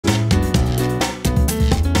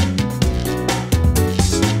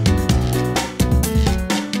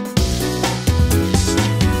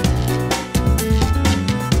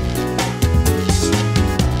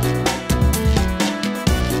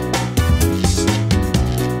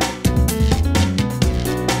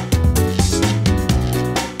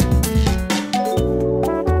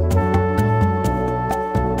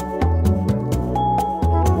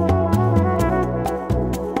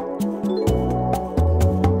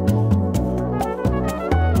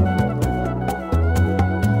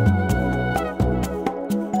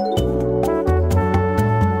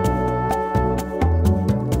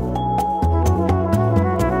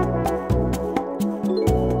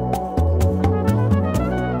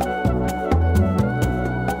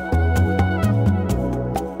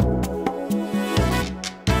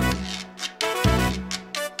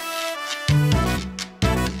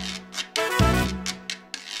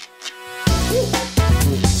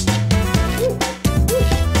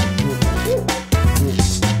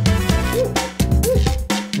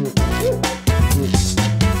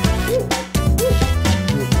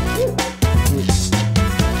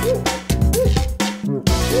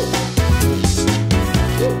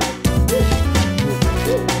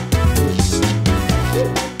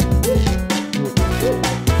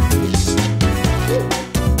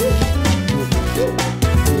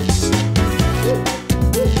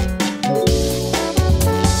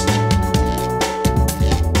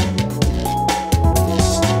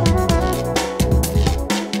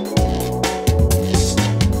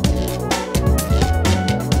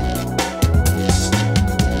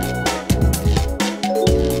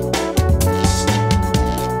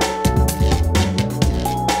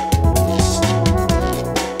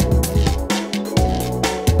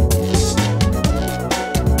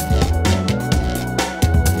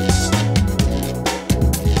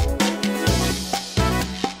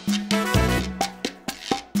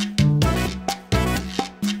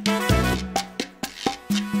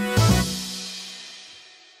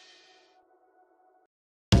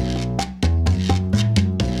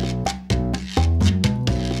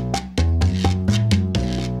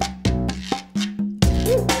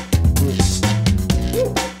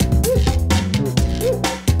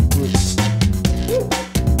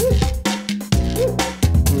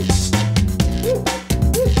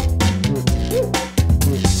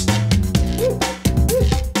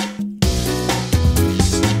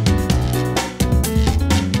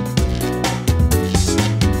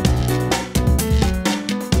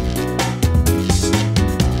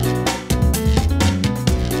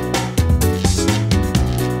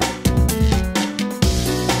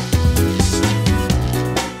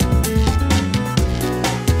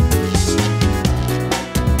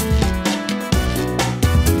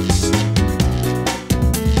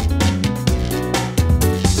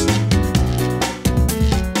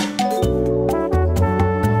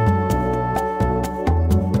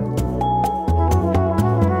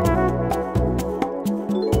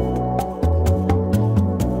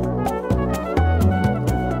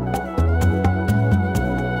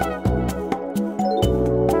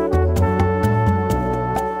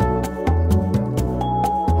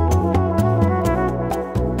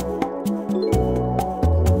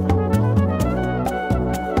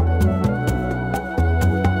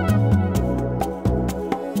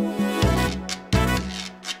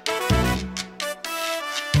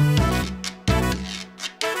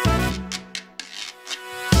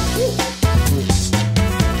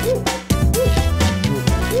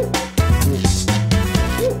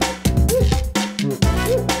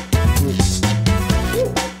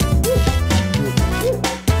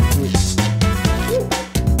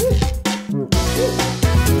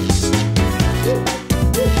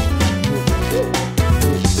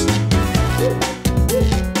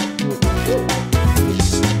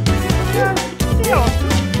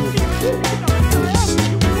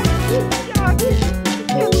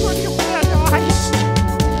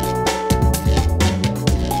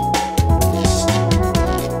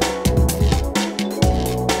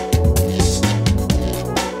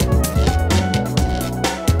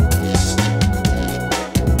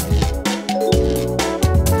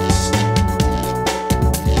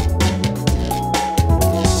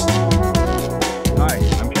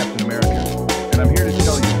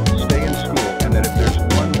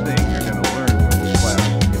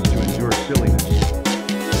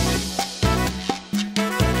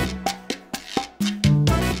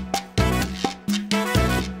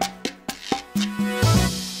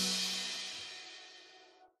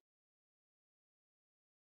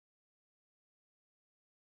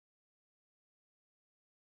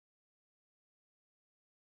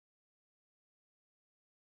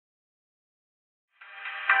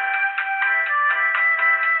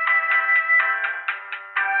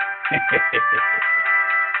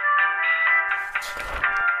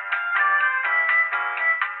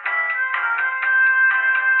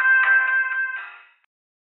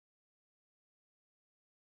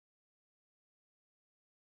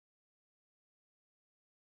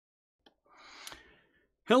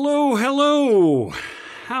Hello, hello.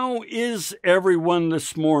 How is everyone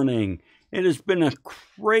this morning? It has been a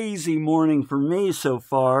crazy morning for me so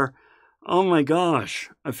far. Oh my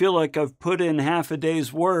gosh, I feel like I've put in half a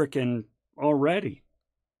day's work and already.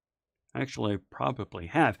 Actually, I probably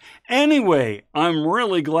have. Anyway, I'm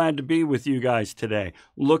really glad to be with you guys today.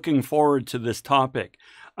 Looking forward to this topic.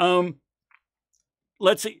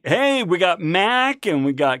 Let's see. Hey, we got Mac and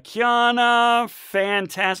we got Kiana.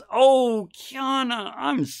 Fantastic. Oh, Kiana,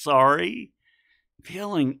 I'm sorry.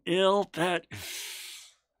 Feeling ill? That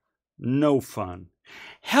no fun.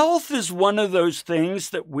 Health is one of those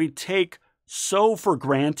things that we take so for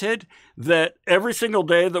granted that every single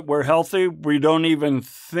day that we're healthy, we don't even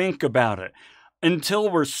think about it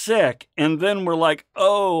until we're sick. And then we're like,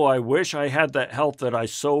 oh, I wish I had that health that I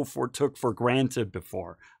took for granted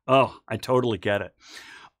before. Oh, I totally get it.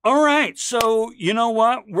 All right. So you know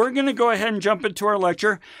what? We're going to go ahead and jump into our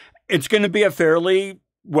lecture. It's going to be a fairly,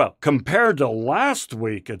 well, compared to last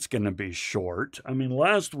week, it's going to be short. I mean,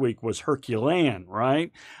 last week was Herculean,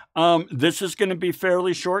 right? This is going to be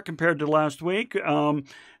fairly short compared to last week.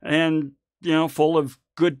 And, you know, full of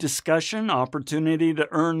good discussion, opportunity to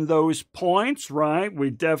earn those points, right?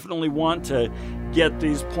 We definitely want to get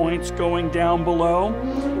these points going down below.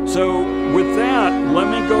 So with that, let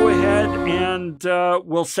me go ahead and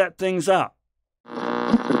we'll set things up.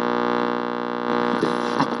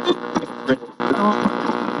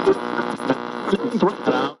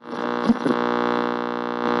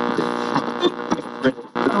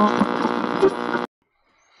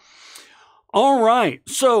 All right,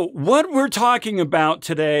 so what we're talking about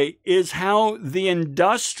today is how the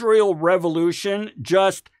Industrial Revolution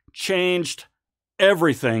just changed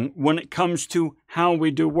everything when it comes to how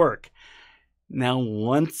we do work. Now,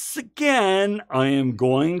 once again, I am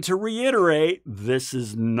going to reiterate, this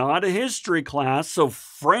is not a history class, so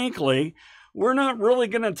frankly, we're not really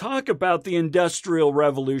going to talk about the Industrial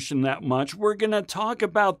Revolution that much. We're going to talk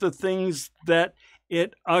about the things that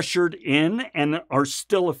it ushered in and are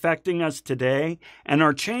still affecting us today and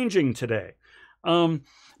are changing today.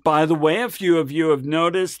 By the way, a few of you have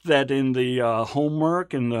noticed that in the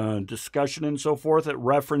homework and the discussion and so forth, it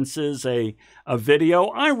references a video.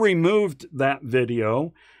 I removed that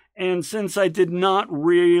video. And since I did not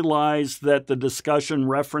realize that the discussion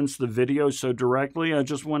referenced the video so directly, I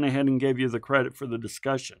just went ahead and gave you the credit for the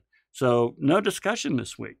discussion. So no discussion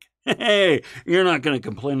this week. Hey, you're not going to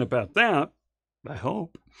complain about that, I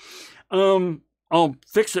hope. I'll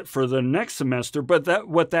fix it for the next semester, but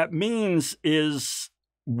what that means is,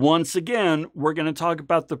 once again, we're going to talk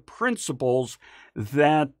about the principles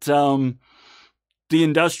that the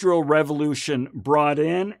Industrial Revolution brought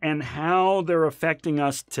in and how they're affecting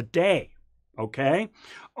us today, okay?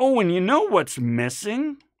 Oh, and you know what's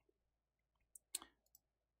missing?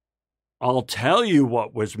 I'll tell you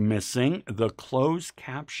what was missing, the closed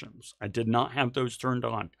captions. I did not have those turned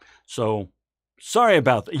on, so sorry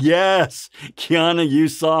about that. Yes, Kiana, you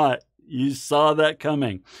saw it. You saw that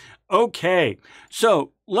coming. Okay,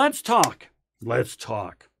 so let's talk. Let's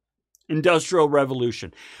talk. Industrial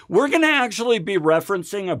Revolution. We're going to actually be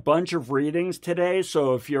referencing a bunch of readings today.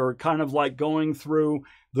 So if you're kind of like going through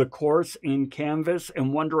the course in Canvas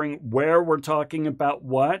and wondering where we're talking about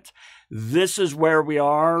what, this is where we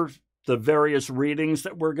are, the various readings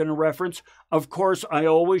that we're going to reference. Of course, I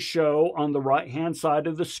always show on the right-hand side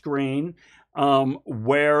of the screen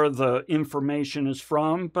where the information is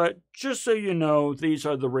from, but just so you know, these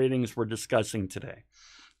are the readings we're discussing today.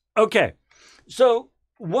 Okay, so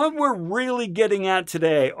what we're really getting at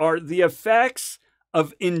today are the effects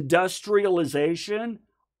of industrialization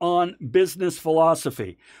on business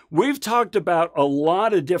philosophy. We've talked about a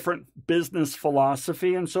lot of different business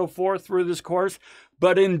philosophy and so forth through this course,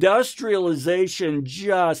 but industrialization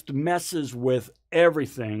just messes with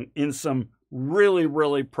everything in some really,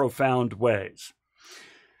 really profound ways.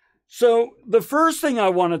 So the first thing I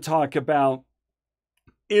want to talk about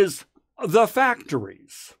is the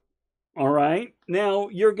factories. All right. Now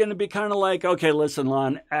you're going to be kind of like, okay, listen,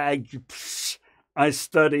 Lon, I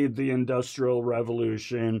studied the Industrial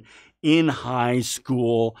Revolution in high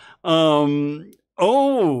school.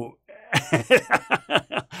 Oh,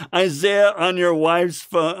 Isaiah, on your wife's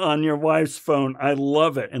phone, I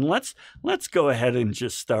love it. And let's go ahead and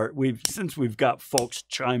just start. Since we've got folks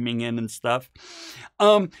chiming in and stuff.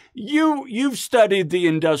 You've studied the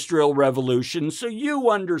Industrial Revolution, so you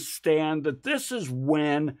understand that this is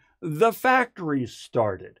when the factories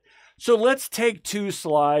started. So let's take 2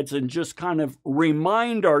 slides and just kind of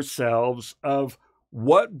remind ourselves of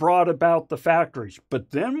what brought about the factories.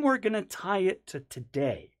 But then we're going to tie it to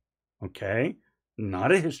today, okay?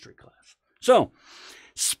 Not a history class. So,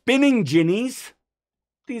 spinning jennies,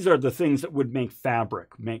 these are the things that would make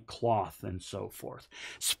fabric, make cloth, and so forth.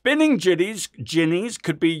 Spinning jennies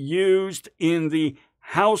could be used in the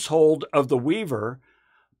household of the weaver,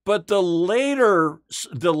 but the later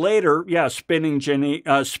spinning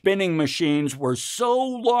machines were so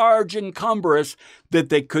large and cumbrous that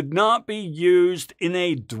they could not be used in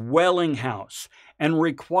a dwelling house and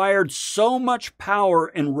required so much power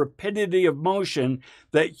and rapidity of motion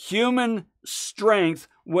that human strength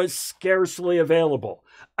was scarcely available.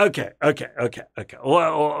 Okay. What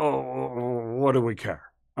do we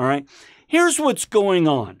care? All right. Here's what's going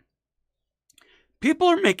on. People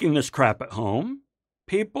are making this crap at home.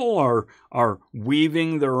 People are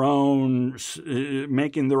weaving their own,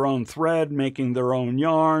 making their own thread, making their own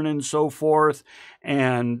yarn, and so forth.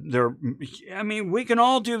 And we can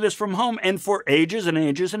all do this from home. And for ages and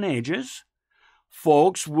ages and ages,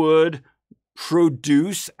 folks would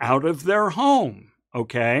produce out of their home,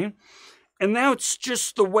 okay? And that's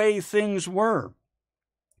just the way things were.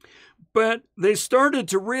 But they started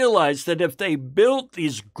to realize that if they built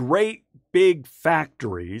these great big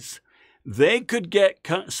factories, they could get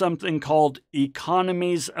something called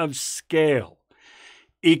economies of scale.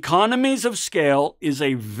 Economies of scale is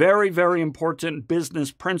a very, very important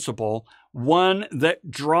business principle, one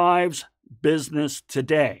that drives business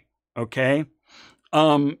today, okay?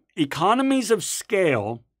 Economies of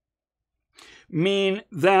scale mean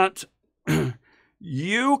that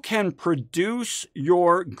you can produce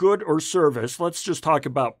your good or service. Let's just talk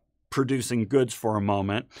about producing goods for a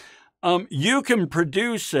moment. You can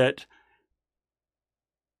produce it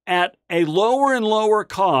at a lower and lower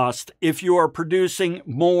cost if you are producing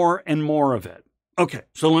more and more of it. Okay,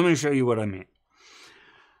 so let me show you what I mean.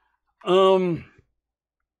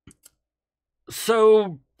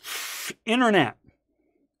 So internet.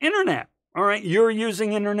 All right, you're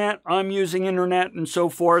using internet, I'm using internet, and so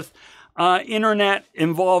forth. Internet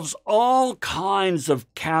involves all kinds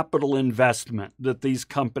of capital investment that these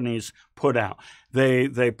companies put out.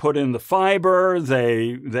 They put in the fiber,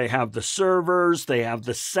 they have the servers, they have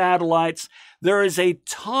the satellites. There is a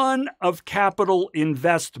ton of capital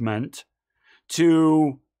investment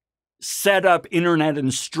to set up internet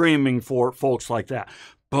and streaming for folks like that.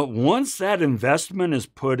 But once that investment is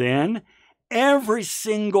put in, every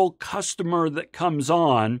single customer that comes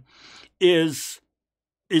on is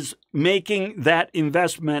making that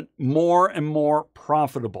investment more and more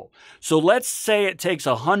profitable. So let's say it takes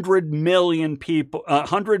 $100 million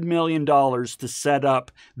to set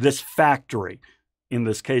up this factory. In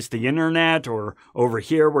this case, the internet, or over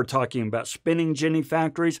here, we're talking about spinning jenny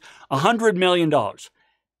factories, $100 million.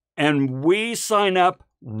 And we sign up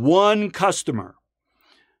one customer.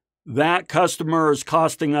 That customer is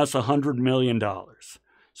costing us $100 million.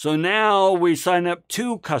 So now we sign up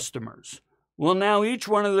 2 customers. Well, now each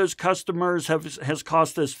one of those customers has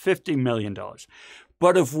cost us $50 million.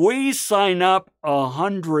 But if we sign up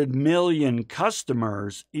 100 million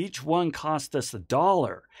customers, each one cost us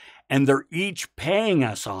 $1, and they're each paying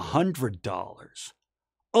us $100.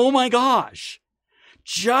 Oh my gosh!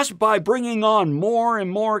 Just by bringing on more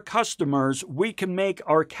and more customers, we can make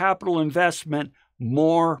our capital investment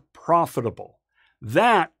more profitable.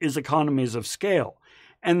 That is economies of scale.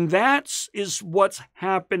 And that is what's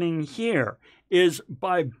happening here, is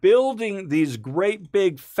by building these great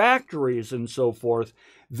big factories and so forth,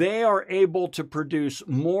 they are able to produce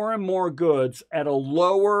more and more goods at a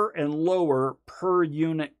lower and lower per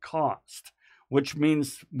unit cost, which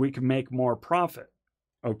means we can make more profit.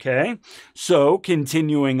 Okay, so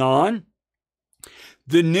continuing on.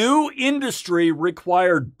 The new industry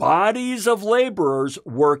required bodies of laborers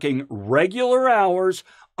working regular hours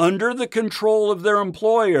under the control of their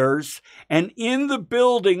employers and in the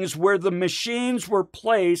buildings where the machines were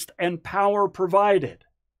placed and power provided.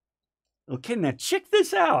 Okay, now check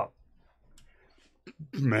this out.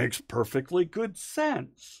 Makes perfectly good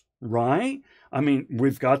sense, right? I mean,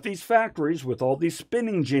 we've got these factories with all these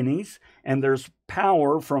spinning jennies, and there's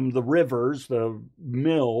power from the rivers, the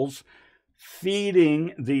mills,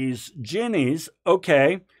 feeding these jennies.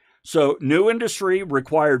 Okay, so new industry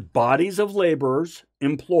required bodies of laborers,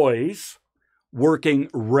 employees, working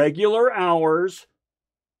regular hours,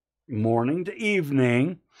 morning to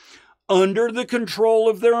evening, under the control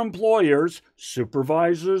of their employers,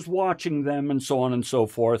 supervisors watching them, and so on and so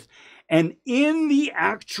forth, and in the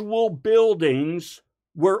actual buildings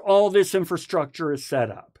where all this infrastructure is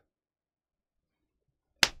set up.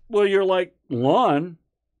 Well, you're like, Lon,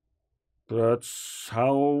 that's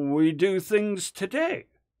how we do things today.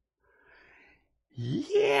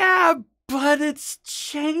 Yeah, but it's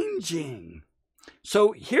changing.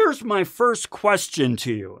 So here's my first question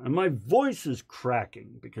to you, and my voice is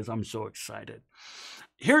cracking because I'm so excited.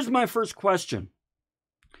 Here's my first question.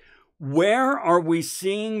 Where are we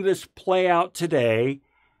seeing this play out today?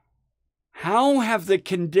 How have the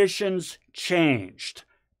conditions changed,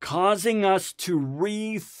 causing us to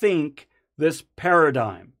rethink this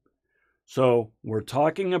paradigm? So we're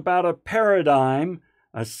talking about a paradigm,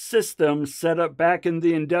 a system set up back in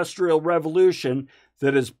the Industrial Revolution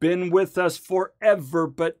that has been with us forever,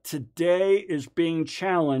 but today is being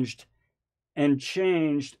challenged and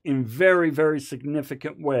changed in very, very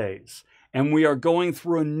significant ways. And we are going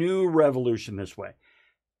through a new revolution this way.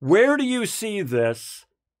 Where do you see this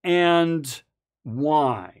and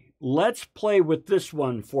why? Let's play with this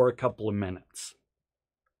one for a couple of minutes.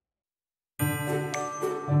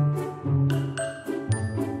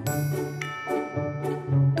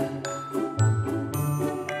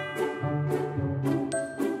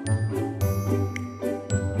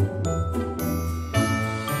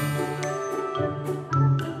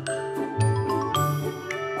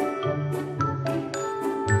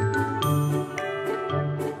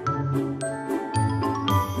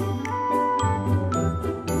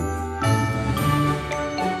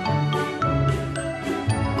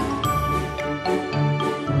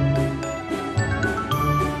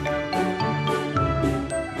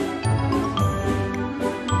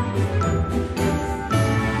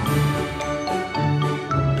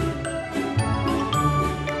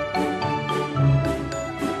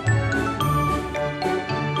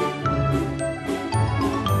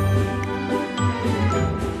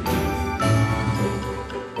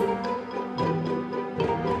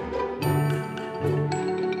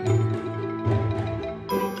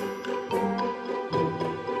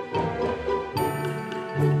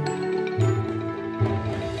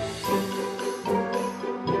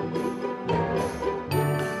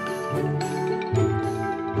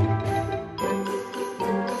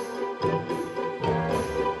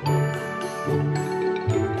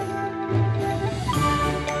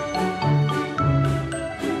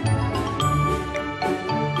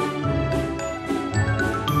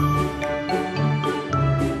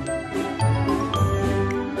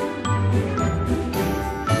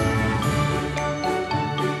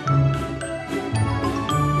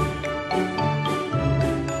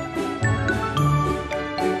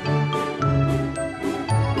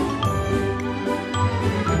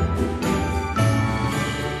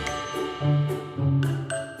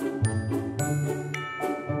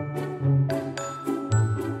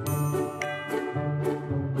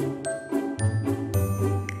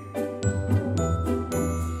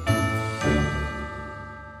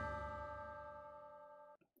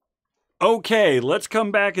 Okay, let's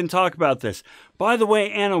come back and talk about this. By the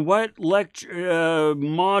way, Anna, what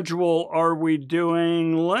module are we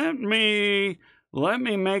doing? Let me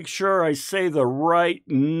make sure I say the right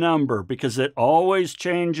number because it always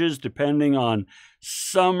changes depending on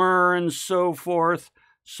summer and so forth.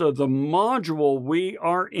 So the module we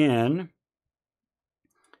are in,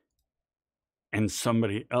 and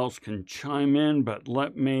somebody else can chime in, but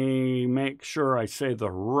let me make sure I say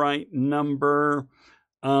the right number.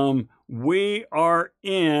 We are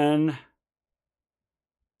in,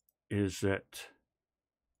 is it?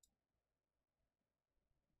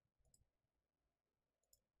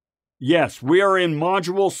 Yes, we are in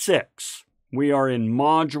module 6. We are in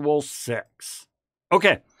module 6.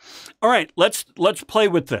 Okay. All right, let's play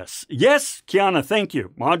with this. Yes, Kiana, thank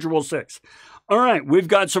you. Module 6. All right, we've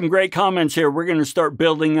got some great comments here. We're going to start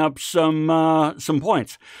building up some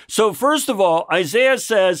points. So first of all, Isaiah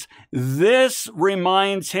says this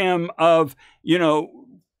reminds him of,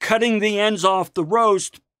 cutting the ends off the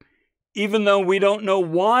roast, even though we don't know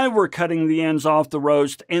why we're cutting the ends off the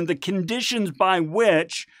roast and the conditions by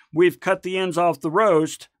which we've cut the ends off the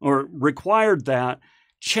roast or required that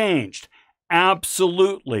changed.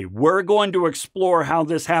 Absolutely. We're going to explore how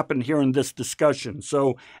this happened here in this discussion.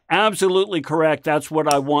 So absolutely correct. That's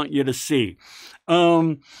what I want you to see.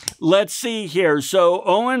 Let's see here. So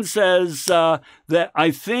Owen says that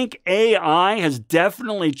I think AI has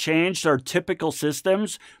definitely changed our typical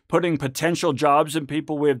systems, putting potential jobs in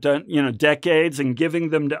people we have done, decades and giving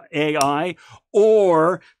them to AI,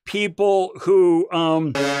 or people who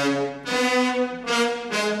are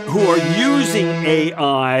using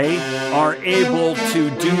AI are able to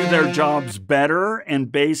do their jobs better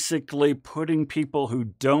and basically putting people who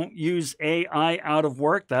don't use AI out of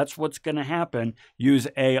work. That's what's going to happen. Use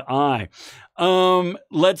AI.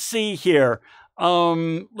 Let's see here.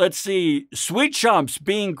 Let's see. Sweatshops are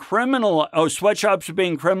being criminalized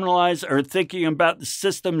or thinking about the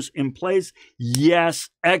systems in place. Yes,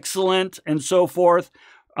 excellent, and so forth.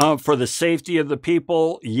 For the safety of the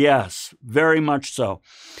people. Yes, very much so.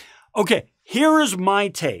 Okay, here is my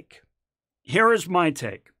take.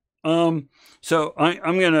 So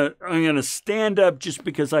I'm gonna stand up just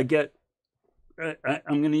because I'm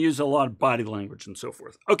gonna use a lot of body language and so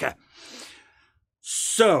forth. Okay.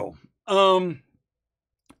 So,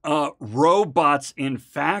 robots in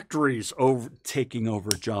factories taking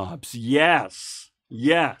over jobs. Yes.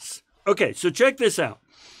 Okay, so check this out.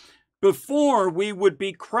 Before, we would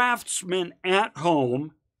be craftsmen at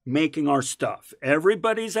home making our stuff.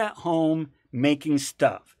 Everybody's at home making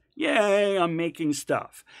stuff. Yay, I'm making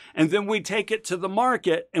stuff. And then we take it to the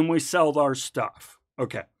market and we sell our stuff.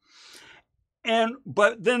 Okay.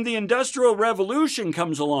 But then the Industrial Revolution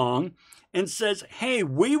comes along and says, hey,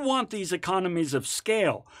 we want these economies of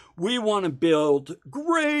scale. We want to build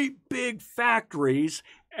great big factories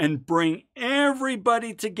and bring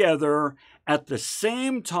everybody together at the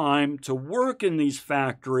same time to work in these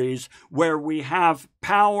factories where we have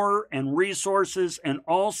power and resources and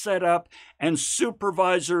all set up and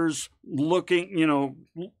supervisors looking,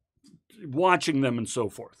 watching them and so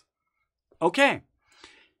forth. Okay.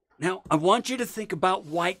 Now, I want you to think about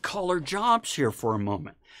white-collar jobs here for a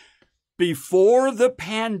moment. Before the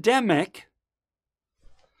pandemic,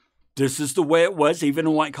 this is the way it was even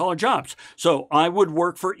in white-collar jobs. So I would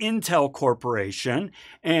work for Intel Corporation,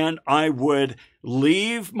 and I would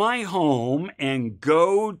leave my home and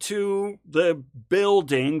go to the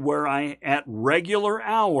building where at regular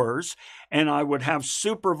hours, and I would have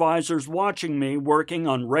supervisors watching me working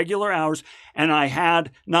on regular hours, and I had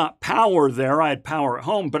not power there, I had power at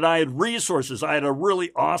home, but I had resources. I had a really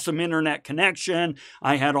awesome internet connection.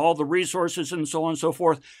 I had all the resources and so on and so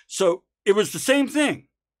forth. So it was the same thing.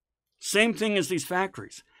 Same thing as these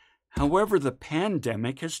factories. However, the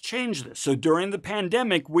pandemic has changed this. So during the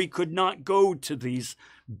pandemic, we could not go to these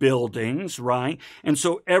buildings, right? And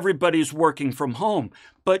so everybody's working from home.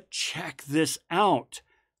 But check this out.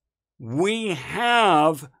 We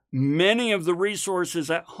have many of the resources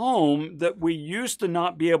at home that we used to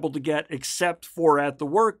not be able to get except for at the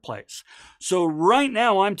workplace. So right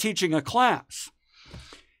now, I'm teaching a class.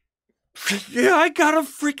 Yeah, I got a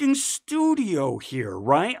freaking studio here,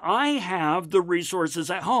 right? I have the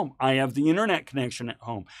resources at home. I have the internet connection at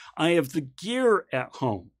home. I have the gear at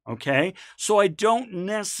home, okay? So I don't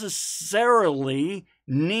necessarily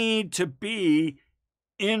need to be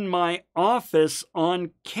in my office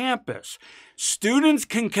on campus. Students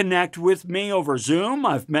can connect with me over Zoom.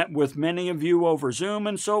 I've met with many of you over Zoom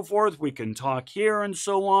and so forth. We can talk here and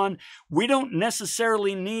so on. We don't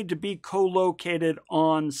necessarily need to be co-located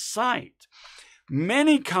on site.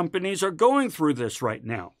 Many companies are going through this right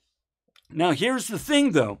now. Now, here's the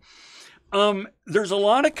thing, though. There's a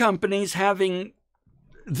lot of companies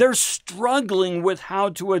they're struggling with how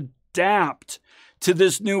to adapt to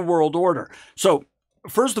this new world order. So,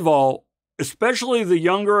 first of all, especially the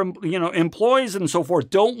younger, employees and so forth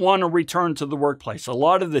don't want to return to the workplace. A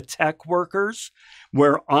lot of the tech workers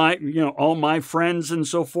where all my friends and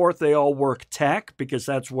so forth, they all work tech because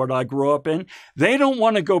that's what I grew up in. They don't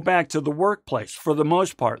want to go back to the workplace for the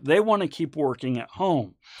most part. They want to keep working at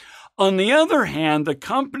home. On the other hand, the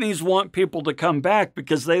companies want people to come back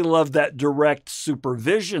because they love that direct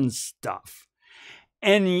supervision stuff.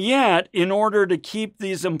 And yet, in order to keep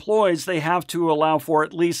these employees, they have to allow for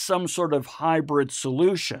at least some sort of hybrid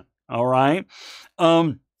solution, all right?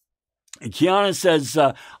 Kiana says,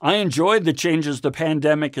 I enjoyed the changes the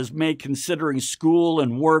pandemic has made considering school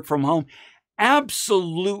and work from home.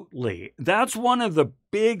 Absolutely. That's one of the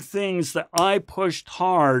big things that I pushed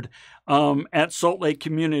hard at Salt Lake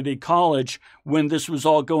Community College when this was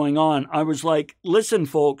all going on. I was like, listen,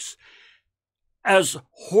 folks, as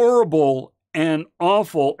horrible and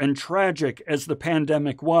awful and tragic as the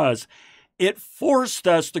pandemic was, it forced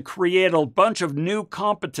us to create a bunch of new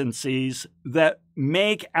competencies that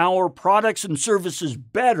make our products and services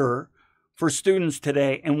better for students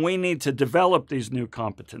today, and we need to develop these new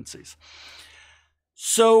competencies.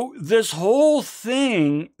 So this whole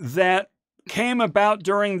thing that came about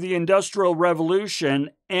during the Industrial Revolution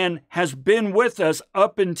and has been with us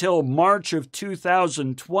up until March of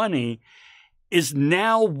 2020 is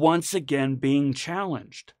now once again being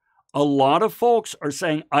challenged. A lot of folks are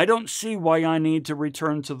saying, I don't see why I need to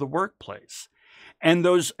return to the workplace. And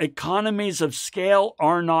those economies of scale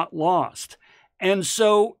are not lost. And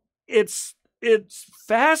so it's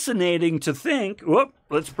fascinating to think,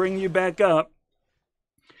 let's bring you back up,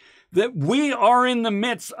 that we are in the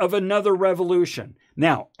midst of another revolution.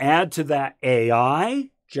 Now, add to that AI,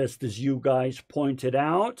 just as you guys pointed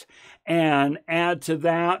out, and add to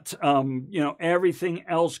that, everything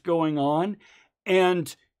else going on,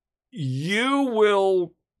 and you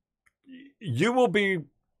will be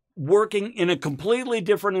working in a completely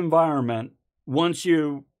different environment once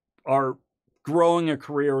you are growing a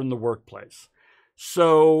career in the workplace.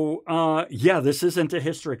 So, this isn't a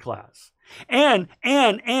history class. And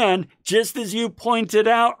just as you pointed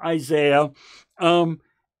out, Isaiah,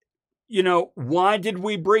 why did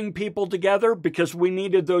we bring people together? Because we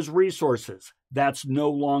needed those resources. That's no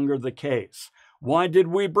longer the case. Why did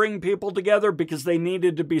we bring people together? Because they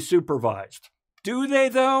needed to be supervised. Do they,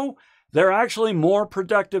 though? They're actually more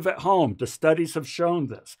productive at home. The studies have shown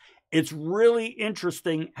this. It's really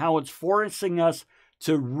interesting how it's forcing us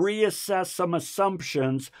to reassess some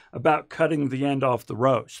assumptions about cutting the end off the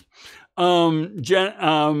roast.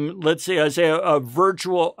 Let's see, Isaiah,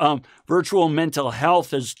 virtual mental health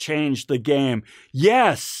has changed the game.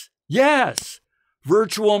 Yes.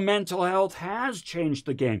 Virtual mental health has changed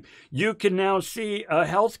the game. You can now see a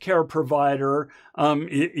healthcare provider,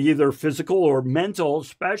 either physical or mental,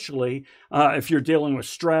 especially if you're dealing with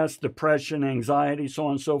stress, depression, anxiety, so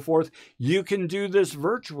on and so forth. You can do this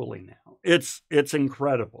virtually now. It's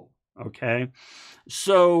incredible. Okay,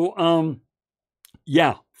 so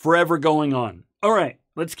forever going on. All right,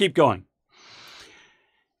 let's keep going.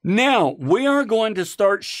 Now, we are going to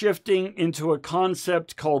start shifting into a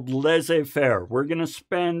concept called laissez-faire. We're going to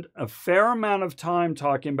spend a fair amount of time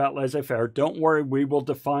talking about laissez-faire. Don't worry, we will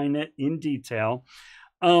define it in detail.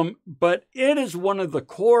 But it is one of the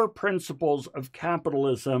core principles of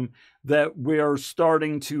capitalism that we are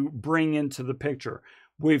starting to bring into the picture.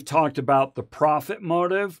 We've talked about the profit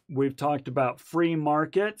motive. We've talked about free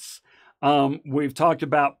markets. We've talked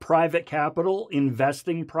about private capital,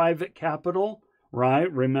 investing private capital.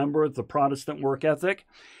 Right? Remember the Protestant work ethic.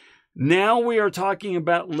 Now we are talking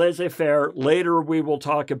about laissez-faire. Later we will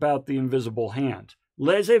talk about the invisible hand.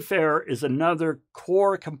 Laissez-faire is another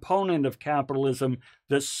core component of capitalism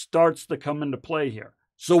that starts to come into play here.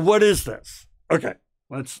 So what is this? Okay,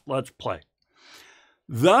 let's play.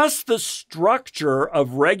 Thus, the structure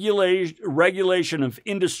of regulation of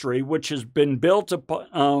industry, which has been built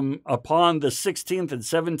upon the 16th and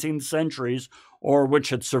 17th centuries, or which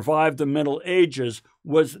had survived the Middle Ages,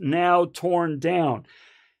 was now torn down.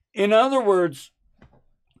 In other words,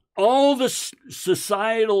 all the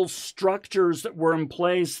societal structures that were in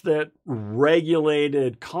place that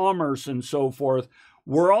regulated commerce and so forth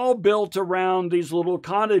were all built around these little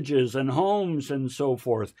cottages and homes and so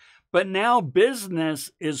forth. But now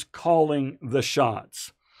business is calling the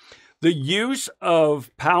shots. The use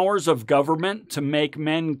of powers of government to make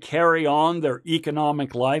men carry on their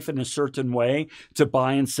economic life in a certain way, to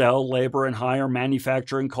buy and sell, labor and hire,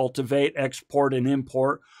 manufacture and cultivate, export and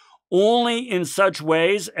import, only in such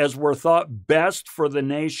ways as were thought best for the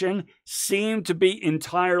nation, seem to be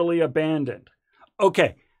entirely abandoned.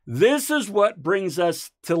 Okay, this is what brings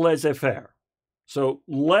us to laissez-faire. So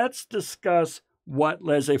let's discuss what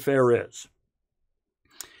laissez-faire is.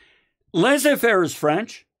 Laissez-faire is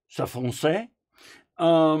French, c'est français.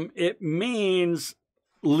 It means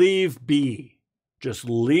leave be. Just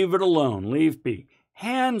leave it alone, leave be.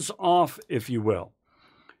 Hands off, if you will.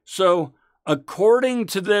 So according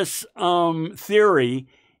to this theory,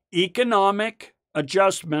 economic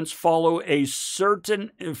adjustments follow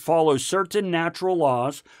certain natural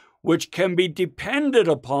laws which can be depended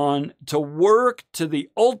upon to work to the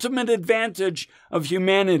ultimate advantage of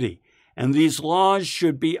humanity. And these laws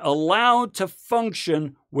should be allowed to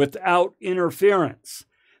function without interference.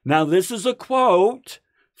 Now, this is a quote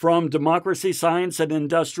from Democracy, Science, and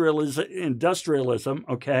Industrialism,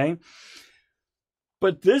 okay?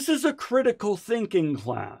 But this is a critical thinking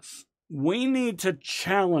class. We need to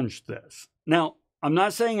challenge this. Now, I'm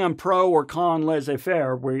not saying I'm pro or con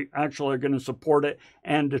laissez-faire. We actually are going to support it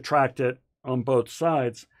and detract it on both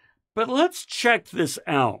sides. But let's check this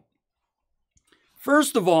out.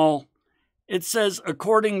 First of all, it says,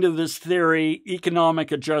 according to this theory,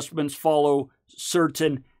 economic adjustments follow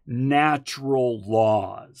certain natural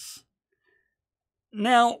laws.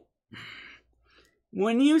 Now,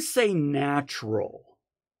 when you say natural,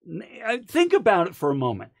 think about it for a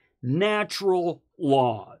moment. Natural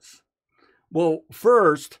laws. Well,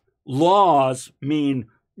 first, laws mean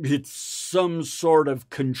it's some sort of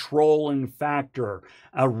controlling factor,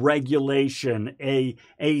 a regulation, a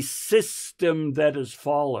system that is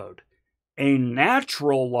followed. A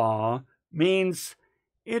natural law means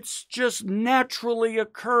it's just naturally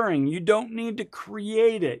occurring. You don't need to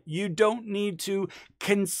create it. You don't need to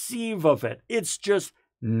conceive of it. It's just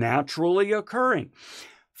naturally occurring.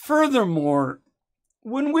 Furthermore,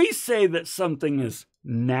 when we say that something is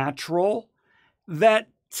natural, that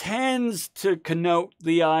tends to connote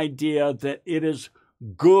the idea that it is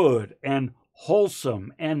good and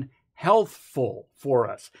wholesome and healthful for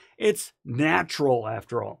us. It's natural,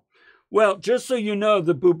 after all. Well, just so you know,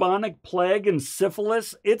 the bubonic plague and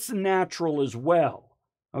syphilis, it's natural as well,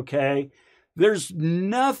 okay? There's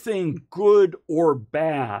nothing good or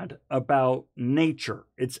bad about nature.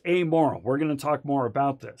 It's amoral. We're going to talk more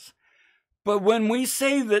about this. But when we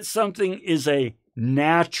say that something is a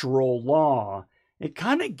natural law, it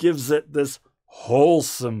kind of gives it this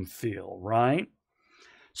wholesome feel, right?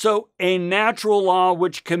 So a natural law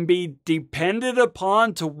which can be depended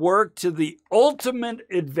upon to work to the ultimate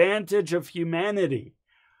advantage of humanity.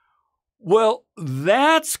 Well,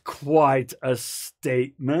 that's quite a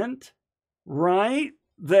statement, right?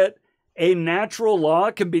 That a natural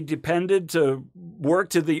law can be depended to work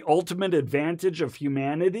to the ultimate advantage of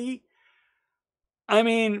humanity. I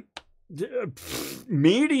mean,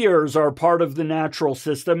 meteors are part of the natural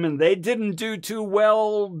system, and they didn't do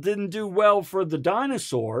well for the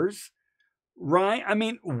dinosaurs, right? I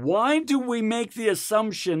mean, why do we make the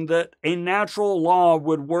assumption that a natural law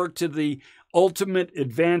would work to the ultimate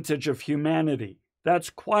advantage of humanity? That's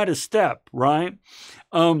quite a step, right?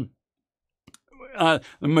 The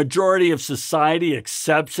majority of society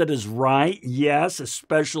accepts it as right, yes,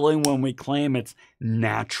 especially when we claim it's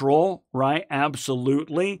natural, right?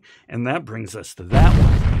 Absolutely. And that brings us to that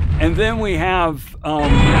one. And then we have,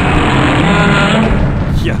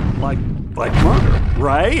 like murder,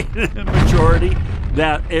 right? Majority.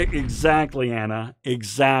 Exactly, Anna,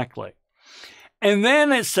 exactly. And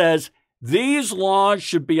then it says, these laws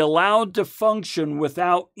should be allowed to function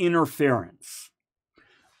without interference.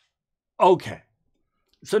 Okay.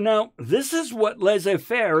 So now, this is what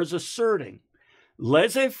laissez-faire is asserting.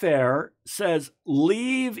 Laissez-faire says,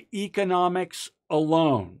 leave economics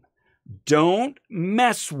alone. Don't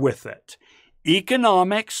mess with it.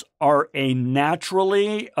 Economics are a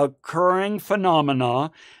naturally occurring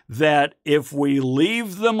phenomena that if we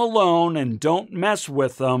leave them alone and don't mess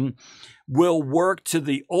with them, will work to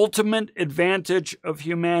the ultimate advantage of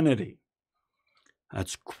humanity.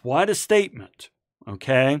 That's quite a statement,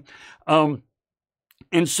 okay?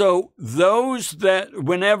 And so those that,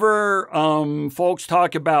 whenever folks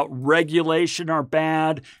talk about regulation are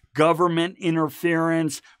bad, government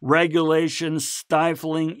interference, regulations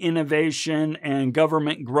stifling innovation and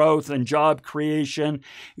government growth and job creation,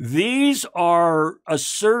 these are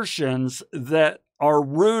assertions that are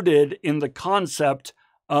rooted in the concept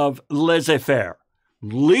of laissez-faire.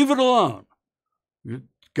 Leave it alone.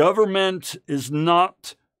 Government is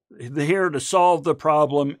not here to solve the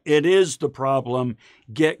problem. It is the problem.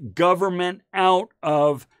 Get government out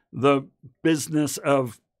of the business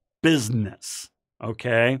of business.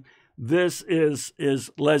 Okay? This is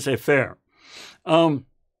laissez-faire. Now,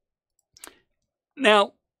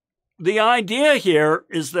 the idea here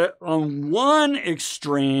is that on one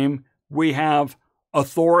extreme, we have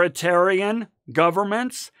authoritarian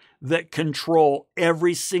governments that control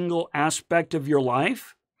every single aspect of your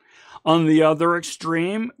life. On the other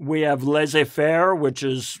extreme, we have laissez-faire, which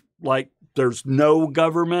is like there's no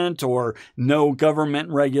government or no government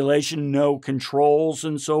regulation, no controls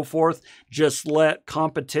and so forth. Just let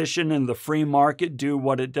competition and the free market do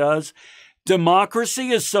what it does. Democracy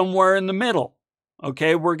is somewhere in the middle.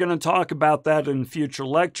 Okay, we're going to talk about that in future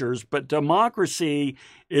lectures, but democracy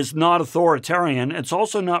is not authoritarian. It's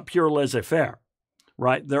also not pure laissez-faire,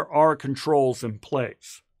 right? There are controls in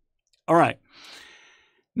place. All right.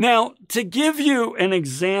 Now, to give you an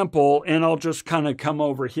example, and I'll just kind of come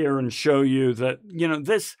over here and show you that,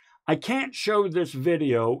 I can't show this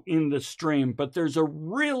video in the stream, but there's a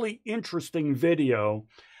really interesting video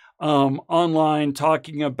online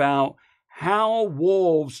talking about how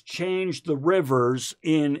wolves changed the rivers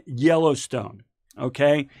in Yellowstone.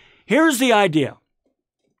 Okay, here's the idea.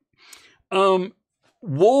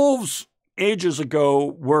 Wolves ages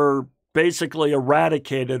ago were basically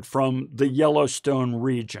eradicated from the Yellowstone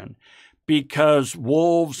region because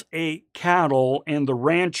wolves ate cattle, and the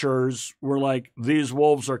ranchers were like, these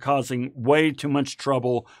wolves are causing way too much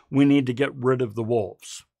trouble. We need to get rid of the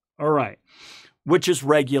wolves. All right, which is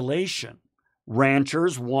regulation.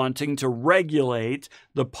 Ranchers wanting to regulate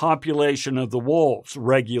the population of the wolves,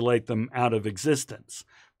 regulate them out of existence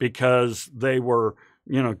because they were,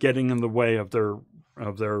 getting in the way of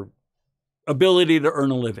their ability to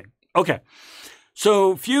earn a living. Okay,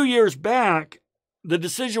 so a few years back, the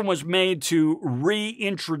decision was made to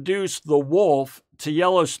reintroduce the wolf to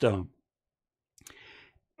Yellowstone.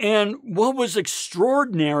 And what was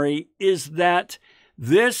extraordinary is that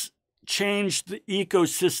this changed the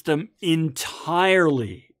ecosystem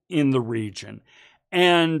entirely in the region,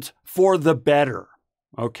 and for the better.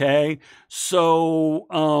 Okay, so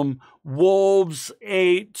wolves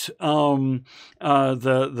ate the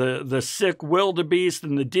sick wildebeest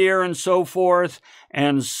and the deer and so forth,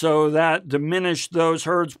 and so that diminished those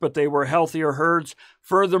herds, but they were healthier herds.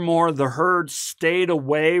 Furthermore, the herds stayed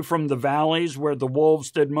away from the valleys where the wolves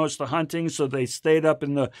did most of the hunting, so they stayed up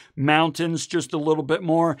in the mountains just a little bit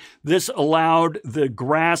more. This allowed the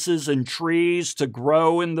grasses and trees to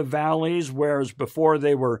grow in the valleys, whereas before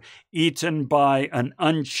they were eaten by an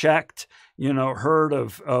unchecked, herd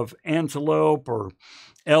of antelope or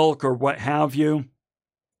elk or what have you.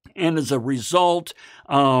 And as a result,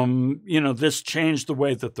 this changed the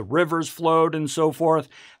way that the rivers flowed and so forth.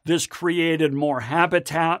 This created more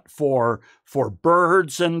habitat for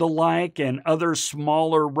birds and the like and other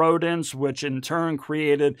smaller rodents, which in turn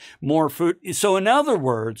created more food. So in other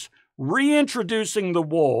words, reintroducing the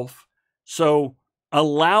wolf, so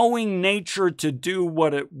allowing nature to do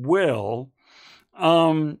what it will,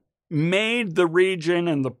 made the region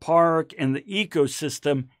and the park and the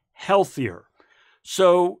ecosystem healthier.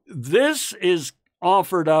 So this is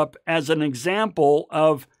offered up as an example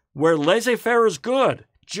of where laissez-faire is good.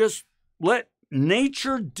 Just let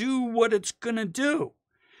nature do what it's going to do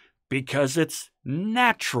because it's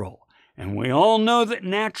natural. And we all know that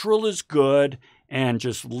natural is good, and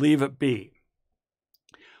just leave it be.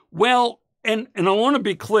 Well, and I want to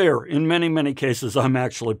be clear, in many, many cases, I'm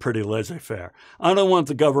actually pretty laissez-faire. I don't want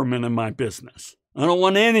the government in my business. I don't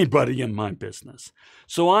want anybody in my business.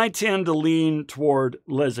 So I tend to lean toward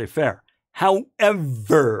laissez-faire.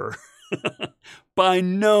 However, by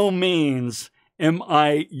no means am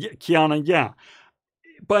I, Kiana,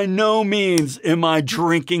 by no means am I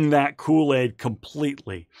drinking that Kool-Aid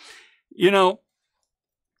completely.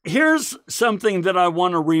 Here's something that I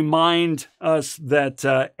want to remind us that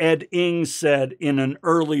Ed Ing said in an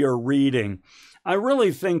earlier reading. I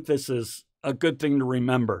really think this is a good thing to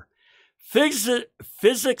remember.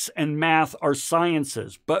 Physics and math are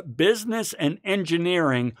sciences, but business and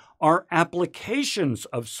engineering are applications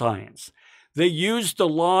of science. They use the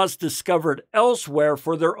laws discovered elsewhere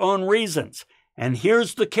for their own reasons. And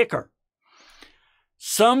here's the kicker.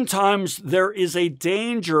 Sometimes there is a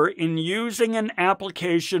danger in using an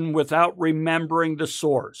application without remembering the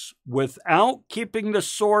source. Without keeping the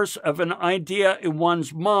source of an idea in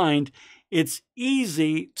one's mind, it's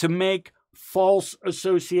easy to make false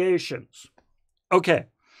associations. Okay,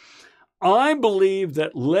 I believe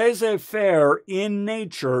that laissez-faire in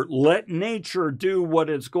nature, let nature do what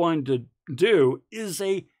it's going to do, is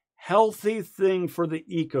a healthy thing for the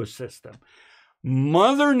ecosystem.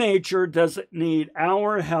 Mother Nature doesn't need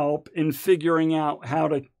our help in figuring out how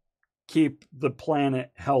to keep the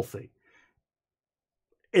planet healthy.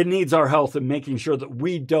 It needs our help in making sure that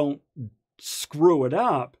we don't screw it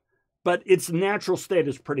up, but its natural state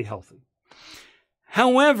is pretty healthy.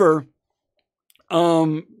 However,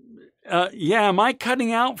 am I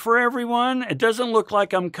cutting out for everyone? It doesn't look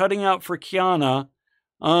like I'm cutting out for Kiana.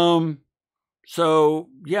 I'm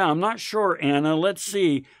not sure, Anna. Let's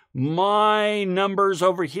see. My numbers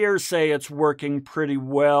over here say it's working pretty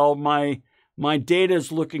well. My data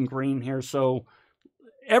is looking green here. So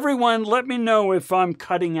everyone, let me know if I'm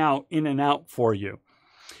cutting out in and out for you.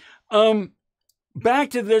 Back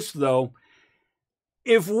to this, though.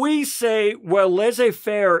 If we say, well,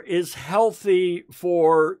 laissez-faire is healthy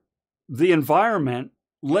for the environment,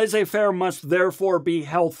 laissez-faire must therefore be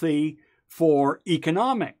healthy for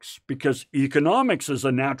economics, because economics is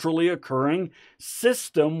a naturally occurring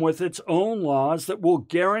system with its own laws that will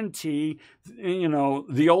guarantee,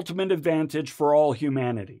 the ultimate advantage for all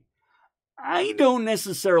humanity. I don't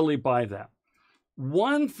necessarily buy that.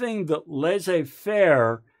 One thing that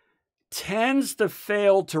laissez-faire tends to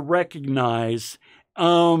fail to recognize,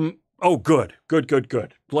 good.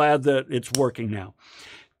 Glad that it's working now.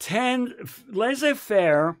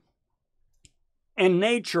 Laissez-faire and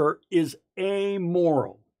nature is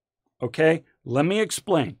amoral. Okay? Let me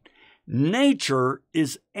explain. Nature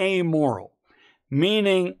is amoral,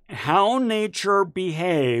 meaning how nature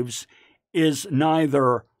behaves is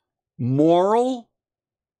neither moral,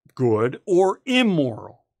 good, or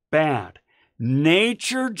immoral, bad.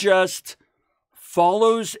 Nature just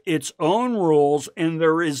follows its own rules, and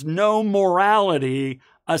there is no morality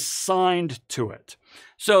assigned to it.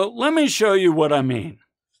 So let me show you what I mean.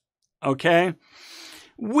 Okay?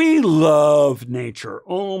 We love nature.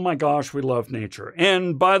 Oh my gosh, we love nature.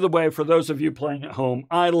 And by the way, for those of you playing at home,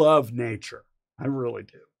 I love nature. I really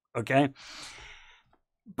do. Okay?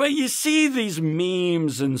 But you see these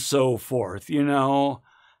memes and so forth,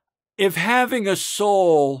 If having a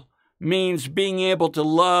soul means being able to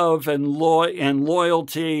love and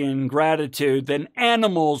loyalty and gratitude, then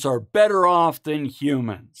animals are better off than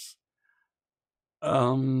humans.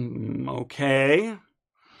 Okay.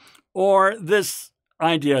 Or this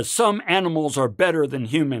idea, some animals are better than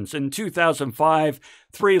humans. In 2005,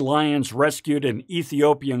 3 lions rescued an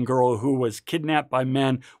Ethiopian girl who was kidnapped by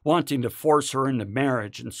men wanting to force her into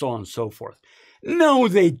marriage, and so on and so forth. No,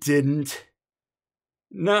 they didn't.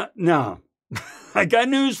 No. I got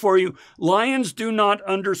news for you. Lions do not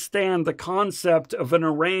understand the concept of an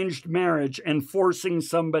arranged marriage and forcing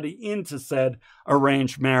somebody into said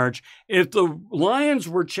arranged marriage. If the lions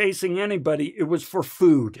were chasing anybody, it was for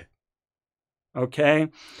food. Okay?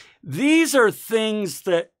 These are things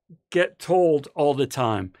that get told all the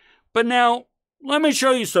time. But now, let me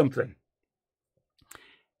show you something.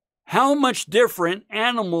 How much different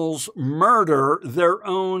animals murder their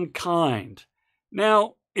own kind.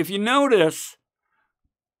 Now, if you notice,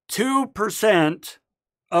 2%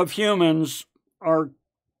 of humans are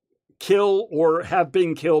killed or have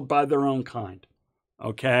been killed by their own kind.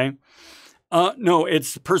 Okay? No,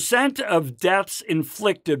 it's percent of deaths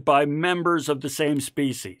inflicted by members of the same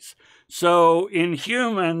species. So in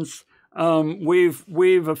humans, we've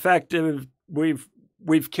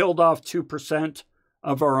killed off 2%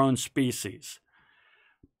 of our own species.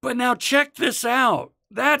 But now check this out.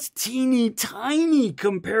 That's teeny tiny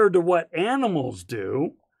compared to what animals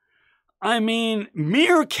do. I mean,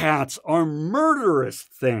 meerkats are murderous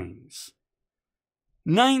things.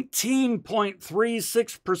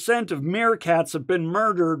 19.36% of meerkats have been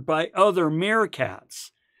murdered by other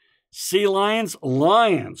meerkats. Sea lions,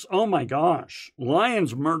 lions. Oh my gosh.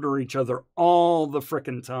 Lions murder each other all the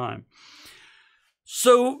frickin' time.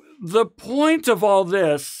 So the point of all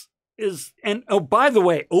this is, and oh, by the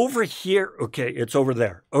way, over here, okay, it's over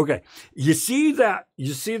there. Okay, you see that?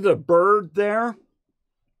 You see the bird there?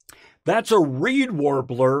 That's a reed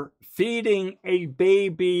warbler feeding a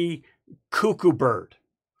baby cuckoo bird.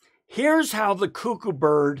 Here's how the cuckoo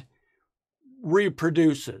bird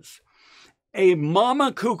reproduces. A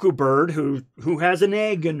mama cuckoo bird who has an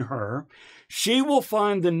egg in her, she will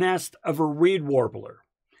find the nest of a reed warbler,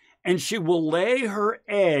 and she will lay her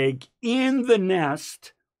egg in the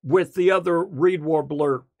nest with the other reed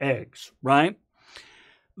warbler eggs, right?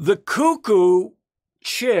 The cuckoo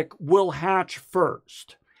chick will hatch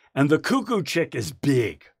first, and the cuckoo chick is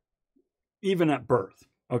big, even at birth,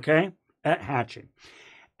 okay? At hatching.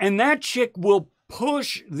 And that chick will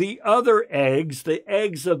push the other eggs, the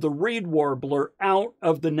eggs of the reed warbler, out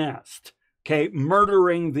of the nest, okay?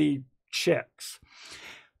 Murdering the chicks.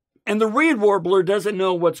 And the reed warbler doesn't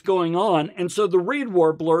know what's going on, and so the reed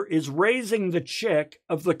warbler is raising the chick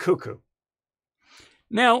of the cuckoo.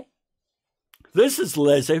 Now, this is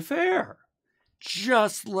laissez-faire.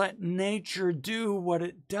 Just let nature do what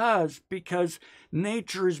it does, because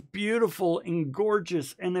nature is beautiful and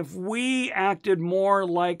gorgeous, and if we acted more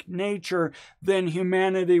like nature, then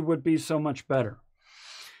humanity would be so much better.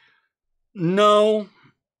 No,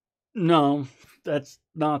 that's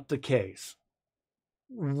not the case.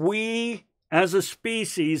 We, as a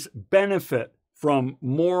species, benefit from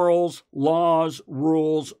morals, laws,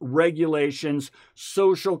 rules, regulations,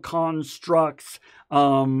 social constructs,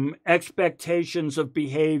 expectations of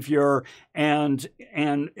behavior, and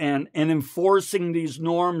enforcing these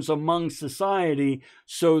norms among society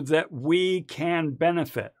so that we can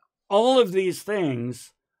benefit. All of these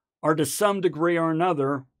things are, to some degree or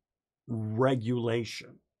another,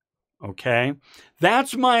 regulation. Okay?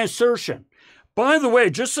 That's my assertion. By the way,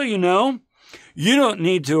 just so you know, you don't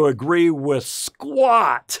need to agree with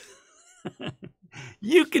squat.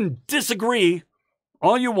 You can disagree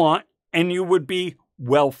all you want, and you would be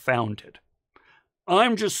well-founded.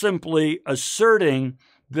 I'm just simply asserting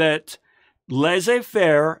that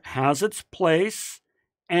laissez-faire has its place,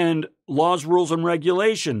 and laws, rules, and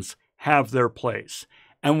regulations have their place.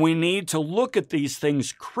 And we need to look at these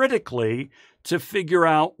things critically to figure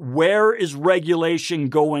out, where is regulation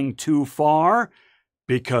going too far?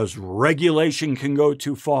 Because regulation can go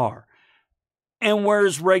too far. And where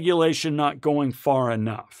is regulation not going far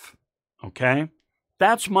enough? Okay?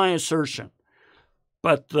 That's my assertion.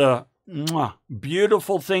 But the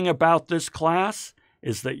beautiful thing about this class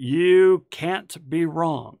is that you can't be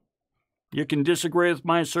wrong. You can disagree with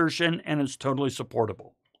my assertion, and it's totally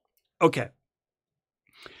supportable. Okay.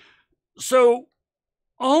 So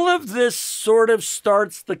all of this sort of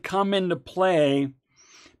starts to come into play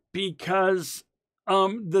because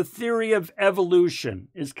the theory of evolution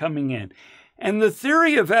is coming in. And the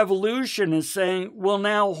theory of evolution is saying, well,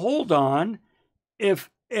 now hold on. If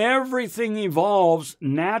everything evolves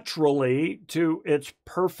naturally to its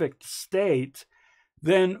perfect state,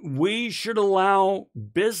 then we should allow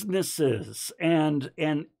businesses and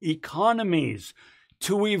economies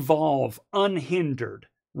to evolve unhindered,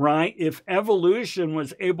 right? If evolution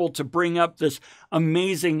was able to bring up this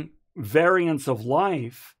amazing variance of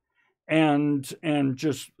life and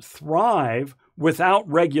just thrive without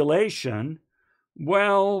regulation,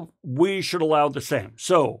 well, we should allow the same.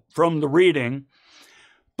 So, from the reading,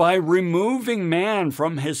 by removing man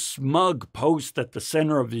from his smug post at the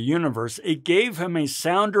center of the universe, it gave him a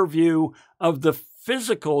sounder view of the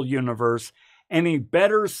physical universe and a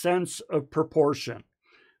better sense of proportion,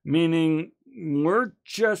 meaning we're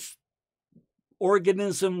just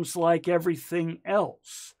organisms like everything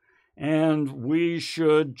else, and we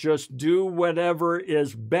should just do whatever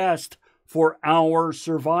is best for our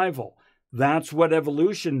survival. That's what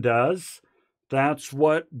evolution does. That's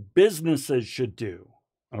what businesses should do.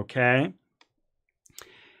 Okay?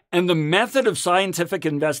 And the method of scientific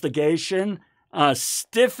investigation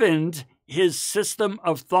stiffened his system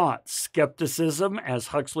of thought. Skepticism, as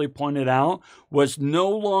Huxley pointed out, was no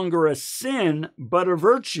longer a sin, but a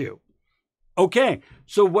virtue. Okay,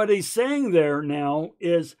 so what he's saying there now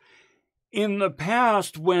is, in the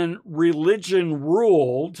past, when religion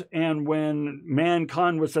ruled and when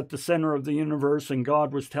mankind was at the center of the universe and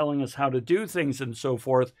God was telling us how to do things and so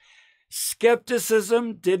forth,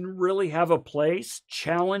 skepticism didn't really have a place.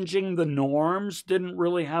 Challenging the norms didn't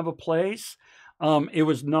really have a place. It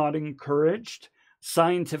was not encouraged.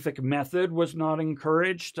 Scientific method was not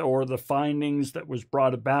encouraged, or the findings that was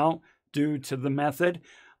brought about due to the method.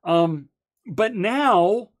 But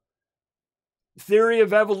now, theory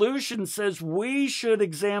of evolution says we should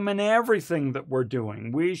examine everything that we're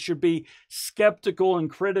doing. We should be skeptical and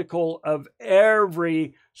critical of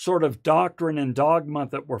every sort of doctrine and dogma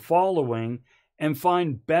that we're following and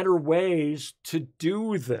find better ways to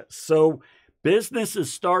do this. So business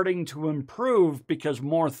is starting to improve because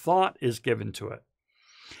more thought is given to it.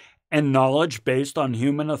 And knowledge based on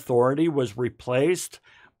human authority was replaced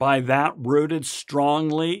by that rooted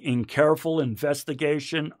strongly in careful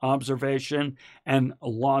investigation, observation, and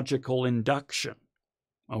logical induction.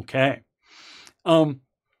 Okay.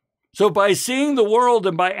 So by seeing the world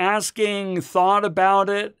and by asking thought about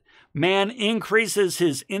it, man increases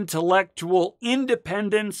his intellectual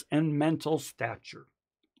independence and mental stature.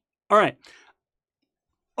 All right.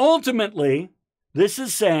 Ultimately, this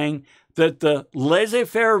is saying that the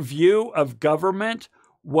laissez-faire view of government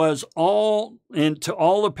was to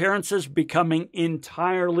all appearances becoming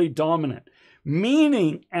entirely dominant.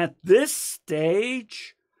 Meaning, at this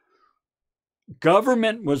stage,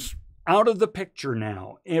 government was out of the picture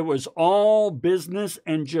now. It was all business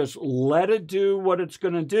and just let it do what it's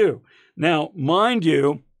going to do. Now, mind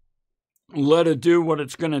you, let it do what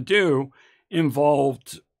it's going to do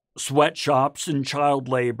involved sweatshops and child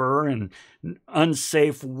labor and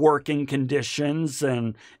unsafe working conditions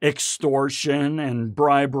and extortion and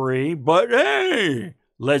bribery. But hey,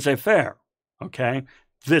 laissez-faire, okay?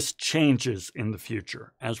 This changes in the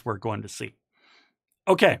future, as we're going to see.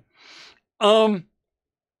 Okay.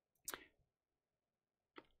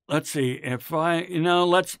 Let's see if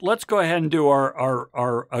let's go ahead and do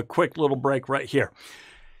a quick little break right here.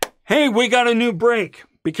 Hey, we got a new break.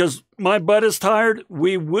 Because my butt is tired,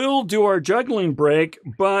 we will do our juggling break,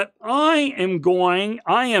 but I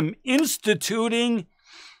am instituting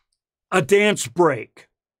a dance break.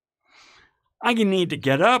 I need to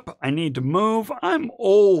get up. I need to move. I'm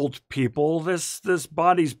old, people. This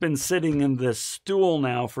body's been sitting in this stool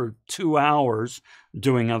now for 2 hours,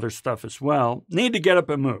 doing other stuff as well. Need to get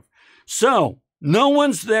up and move. So, no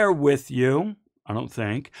one's there with you, I don't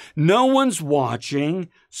think. No one's watching,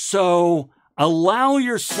 so allow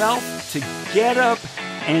yourself to get up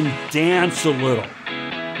and dance a little,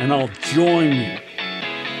 and I'll join you.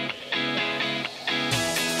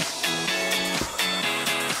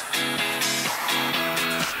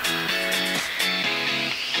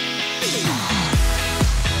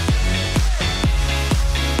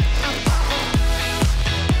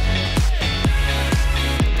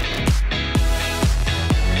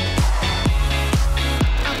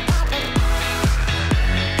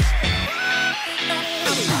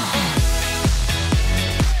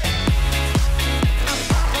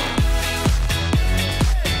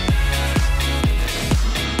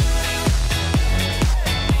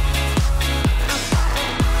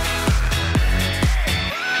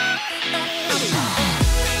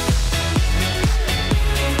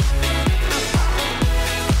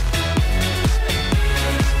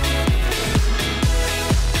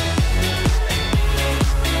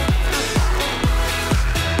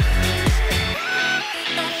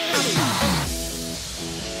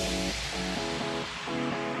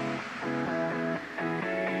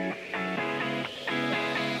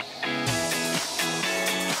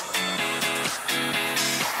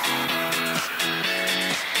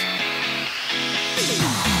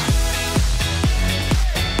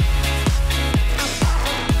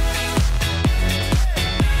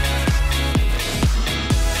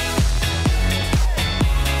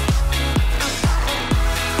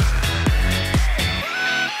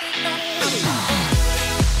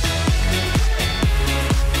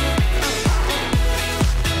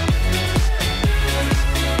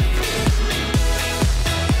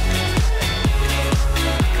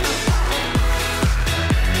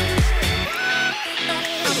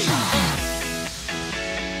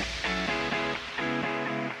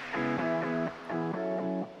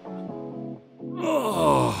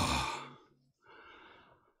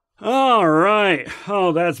 right.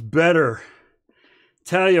 Oh, that's better.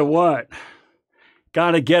 Tell you what,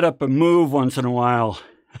 gotta get up and move once in a while.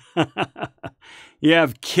 You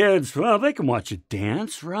have kids, well, they can watch you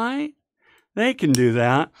dance, right? They can do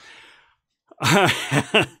that.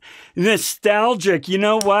 Nostalgic, you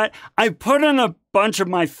know what? I put in a bunch of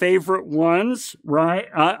my favorite ones, right?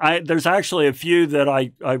 There's actually a few that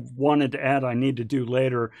I wanted to add I need to do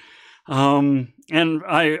later. And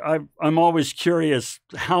I'm always curious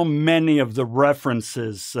how many of the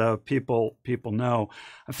references people know.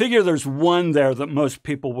 I figure there's one there that most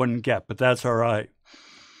people wouldn't get, but that's all right.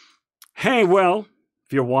 Hey, well,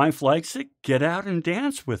 if your wife likes it, get out and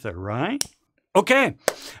dance with her, right? Okay.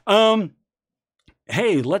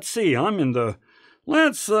 Hey, let's see. I'm in the.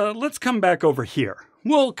 Let's come back over here.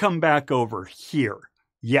 We'll come back over here.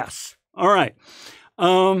 Yes. All right.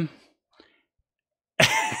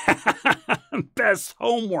 Best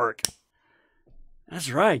homework.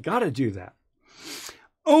 That's right. Got to do that.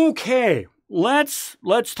 Okay. Let's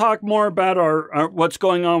talk more about our what's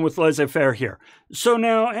going on with laissez-faire here. So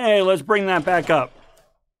now, hey, let's bring that back up.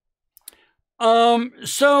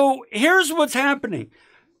 So here's what's happening.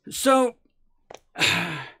 So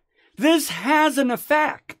this has an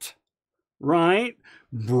effect, right?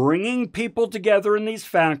 Bringing people together in these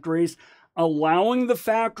factories, allowing the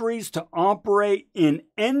factories to operate in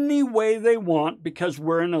any way they want because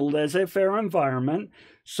we're in a laissez-faire environment.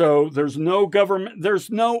 So there's no government,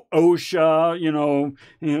 there's no OSHA,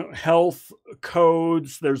 health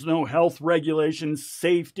codes, there's no health regulations,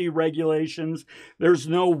 safety regulations, there's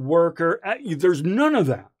no worker, there's none of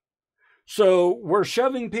that. So we're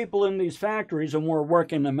shoving people in these factories and we're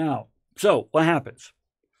working them out. So what happens?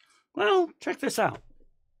 Well, check this out.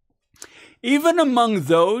 Even among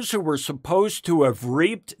those who were supposed to have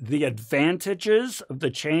reaped the advantages of the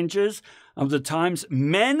changes of the times,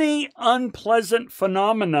 many unpleasant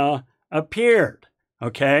phenomena appeared,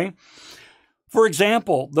 okay? For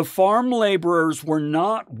example, the farm laborers were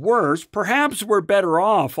not worse, perhaps were better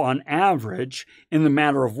off on average in the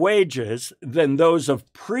matter of wages than those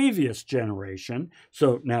of previous generation.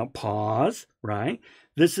 So now pause, right?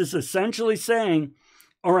 This is essentially saying,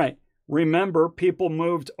 all right, remember, people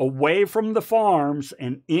moved away from the farms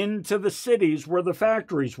and into the cities where the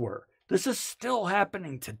factories were. This is still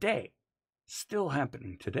happening today. Still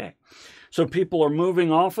happening today. So people are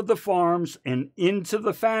moving off of the farms and into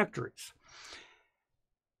the factories.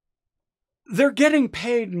 They're getting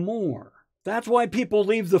paid more. That's why people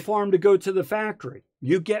leave the farm to go to the factory.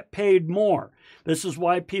 You get paid more. This is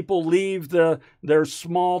why people leave their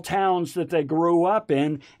small towns that they grew up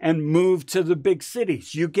in and move to the big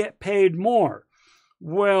cities. You get paid more.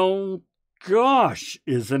 Well, gosh,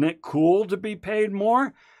 isn't it cool to be paid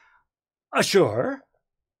more? Sure,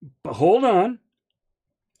 but hold on.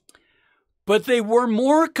 But they were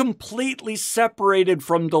more completely separated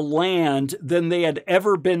from the land than they had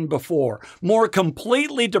ever been before, more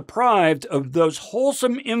completely deprived of those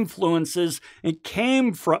wholesome influences which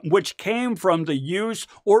came from the use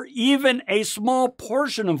or even a small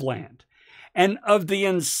portion of land, and of the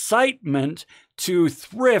incitement to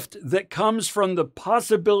thrift that comes from the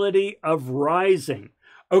possibility of rising.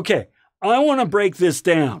 Okay, I want to break this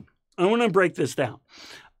down.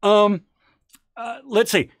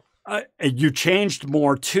 Let's see. You changed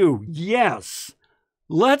more too. Yes.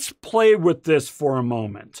 Let's play with this for a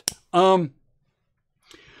moment. So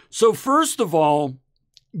first of all,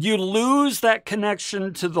 you lose that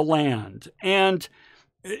connection to the land. And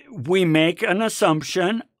we make an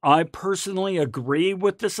assumption. I personally agree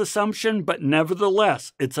with this assumption, but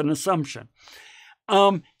nevertheless, it's an assumption.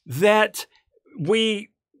 That we're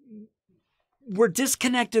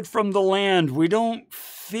disconnected from the land. We don't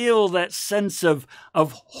feel that sense of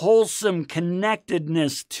wholesome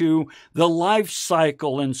connectedness to the life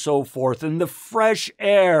cycle and so forth, and the fresh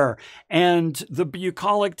air and the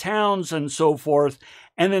bucolic towns and so forth.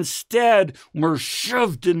 And instead, we're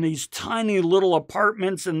shoved in these tiny little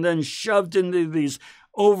apartments and then shoved into these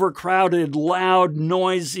overcrowded, loud,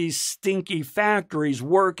 noisy, stinky factories,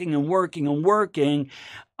 working and working and working.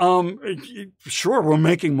 Sure, we're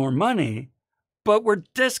making more money, but we're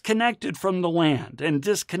disconnected from the land and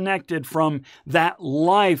disconnected from that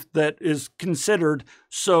life that is considered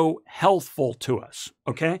so healthful to us,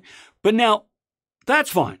 okay? But now, that's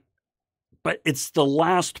fine. But it's the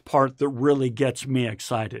last part that really gets me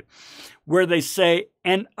excited, where they say,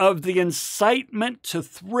 and of the incitement to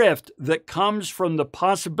thrift that comes from the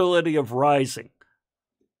possibility of rising.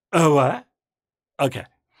 Oh, what? Okay.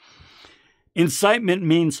 Incitement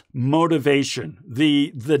means motivation,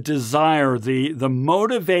 the desire, the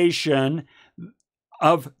motivation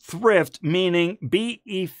of thrift, meaning be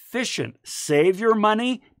efficient, save your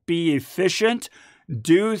money, be efficient,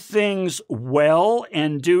 do things well,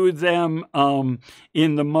 and do them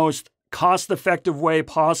in the most cost-effective way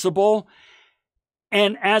possible.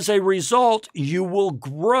 And as a result, you will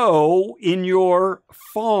grow in your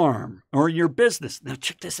farm or your business. Now,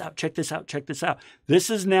 check this out, check this out, check this out. This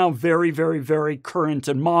is now very, very, very current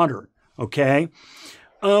and modern, okay?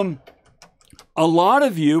 A lot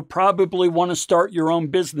of you probably want to start your own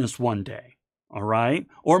business one day, all right?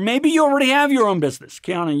 Or maybe you already have your own business.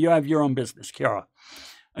 Kiana, you have your own business.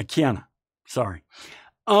 Kiana, sorry.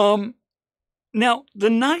 Now, the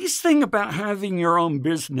nice thing about having your own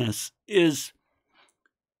business is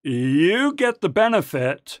you get the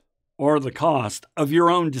benefit or the cost of your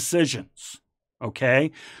own decisions, okay?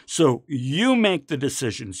 So you make the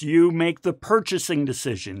decisions. You make the purchasing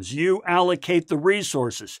decisions. You allocate the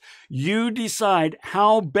resources. You decide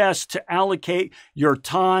how best to allocate your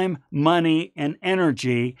time, money, and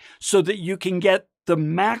energy so that you can get the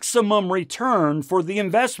maximum return for the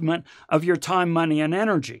investment of your time, money, and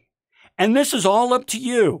energy. And this is all up to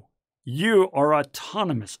you. You are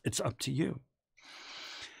autonomous. It's up to you.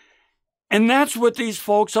 And that's what these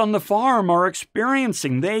folks on the farm are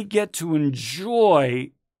experiencing. They get to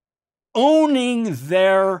enjoy owning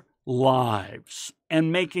their lives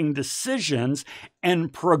and making decisions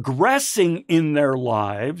and progressing in their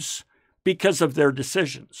lives because of their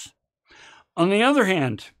decisions. On the other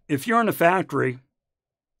hand, if you're in a factory,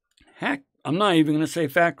 heck, I'm not even going to say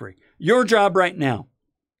factory, your job right now,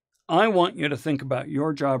 I want you to think about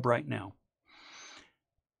your job right now.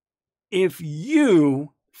 If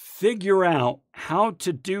you figure out how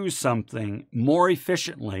to do something more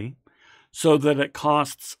efficiently so that it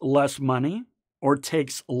costs less money or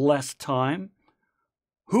takes less time,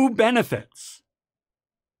 who benefits?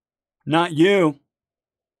 Not you.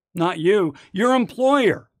 Not you. Your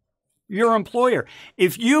employer. Your employer.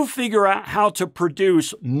 If you figure out how to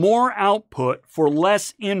produce more output for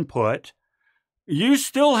less input, you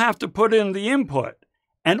still have to put in the input,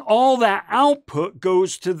 and all that output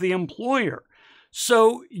goes to the employer.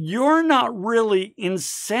 So you're not really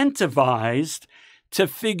incentivized to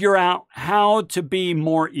figure out how to be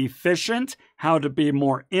more efficient, how to be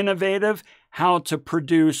more innovative, how to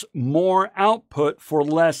produce more output for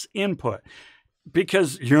less input,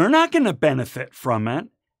 because you're not going to benefit from it.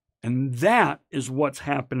 And that is what's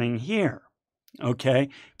happening here. Okay,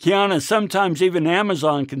 Kiana, sometimes even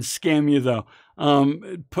Amazon can scam you though.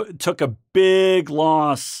 Took a big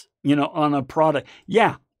loss, on a product.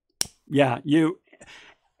 Yeah,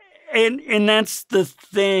 and that's the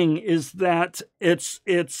thing, is that it's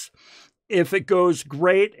if it goes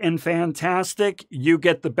great and fantastic, you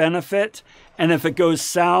get the benefit, and if it goes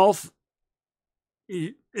south,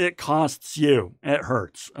 it costs you. It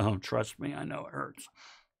hurts. Oh, trust me, I know it hurts.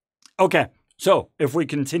 Okay, so if we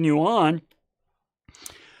continue on,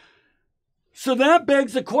 so that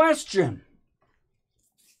begs a question.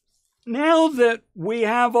 Now that we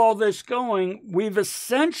have all this going, we've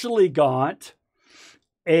essentially got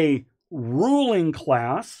a ruling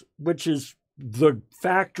class, which is the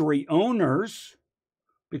factory owners,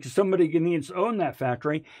 because somebody needs to own that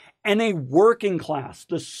factory, and a working class,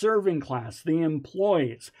 the serving class, the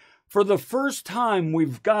employees. For the first time,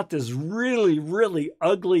 we've got this really, really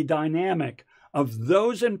ugly dynamic of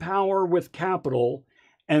those in power with capital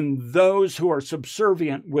and those who are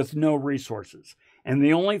subservient with no resources. And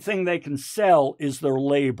the only thing they can sell is their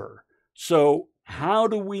labor. So how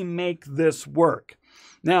do we make this work?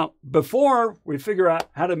 Now, before we figure out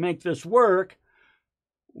how to make this work,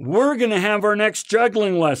 we're going to have our next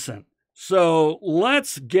juggling lesson. So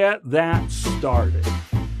let's get that started.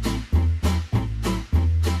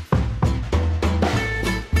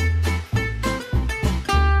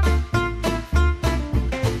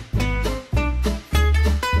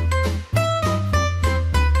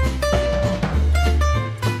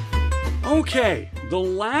 Okay, the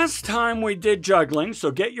last time we did juggling,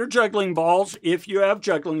 so get your juggling balls if you have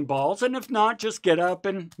juggling balls, and if not, just get up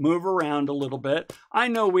and move around a little bit. I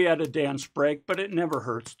know we had a dance break, but it never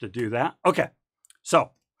hurts to do that. Okay,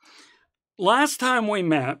 so last time we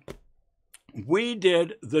met, we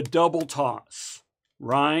did the double toss,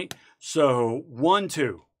 right? So 1,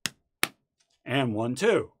 2, and 1,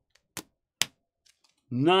 2.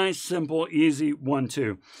 Nice, simple, easy 1,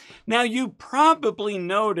 2. Now you probably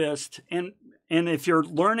noticed, and if you're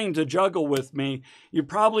learning to juggle with me, you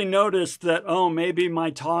probably noticed that, oh, maybe my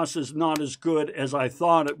toss is not as good as I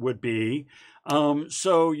thought it would be.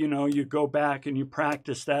 So, you go back and you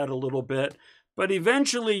practice that a little bit. But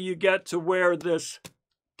eventually you get to where this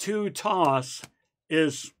 2 toss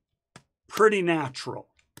is pretty natural.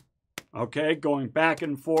 Okay, going back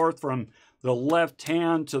and forth from the left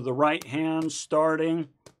hand to the right hand, starting.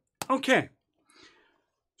 Okay.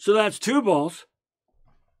 So that's 2 balls.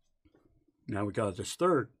 Now we got this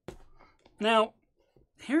third. Now,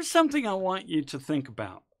 here's something I want you to think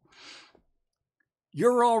about.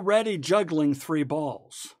 You're already juggling 3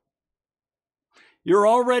 balls. You're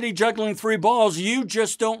already juggling 3 balls. You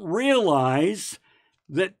just don't realize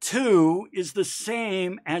that 2 is the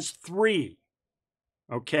same as 3.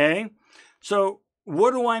 Okay? So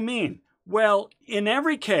what do I mean? Well, in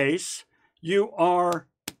every case, you are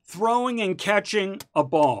throwing and catching a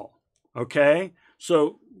ball. Okay?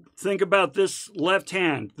 So think about this left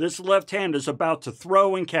hand. This left hand is about to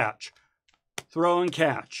throw and catch. Throw and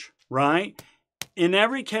catch, right? In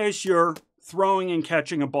every case, you're throwing and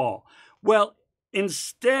catching a ball. Well,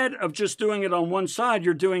 instead of just doing it on one side,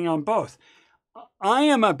 you're doing it on both.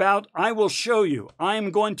 I will show you. I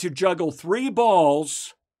am going to juggle 3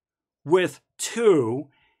 balls with 2.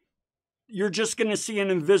 You're just going to see an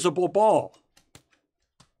invisible ball.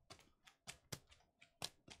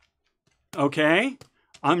 Okay?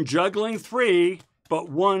 I'm juggling 3, but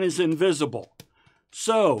 1 is invisible.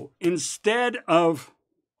 So instead of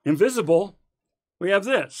invisible, we have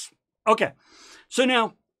this. Okay. So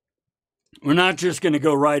now, we're not just going to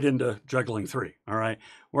go right into juggling 3, all right?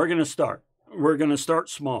 We're going to start. We're going to start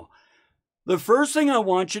small. The first thing I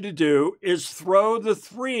want you to do is throw the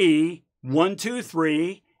 3, 1, 2,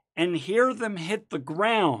 3, and hear them hit the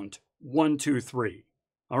ground, 1, 2, 3,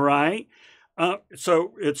 all right?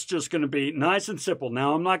 So it's just going to be nice and simple.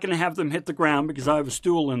 Now, I'm not going to have them hit the ground because I have a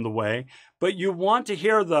stool in the way, but you want to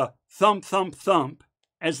hear the thump, thump, thump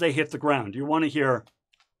as they hit the ground. You want to hear...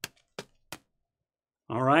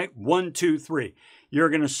 All right, 1, 2, 3. You're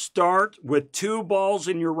going to start with 2 balls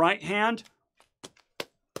in your right hand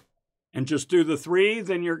and just do the 3.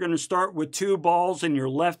 Then you're going to start with 2 balls in your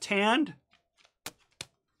left hand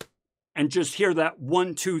and just hear that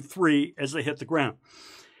 1, 2, 3 as they hit the ground.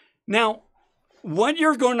 Now, what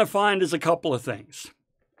you're going to find is a couple of things.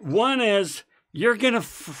 One is you're going to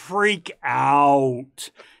freak out.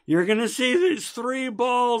 You're going to see these 3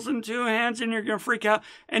 balls in 2 hands and you're going to freak out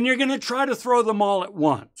and you're going to try to throw them all at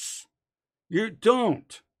once. You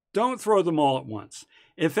don't throw them all at once.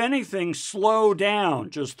 If anything, slow down.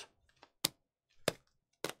 Just,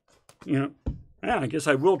 I guess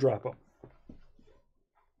I will drop them.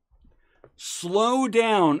 Slow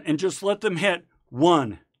down and just let them hit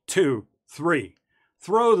 1, 2, 3.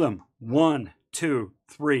 Throw them 1, 2,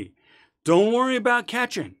 3. Don't worry about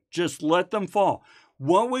catching. Just let them fall.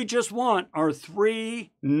 What we just want are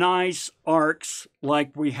 3 nice arcs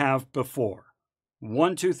like we have before.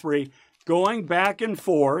 1, 2, 3, going back and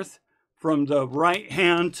forth from the right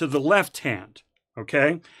hand to the left hand,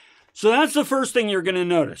 okay? So that's the first thing you're going to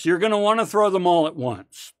notice. You're going to want to throw them all at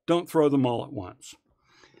once. Don't throw them all at once.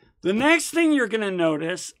 The next thing you're going to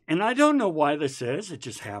notice, and I don't know why this is, it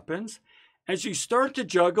just happens, as you start to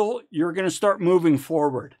juggle, you're going to start moving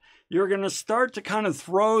forward. You're going to start to kind of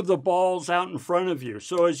throw the balls out in front of you.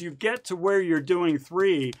 So as you get to where you're doing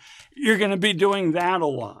 3, you're going to be doing that a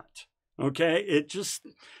lot. Okay?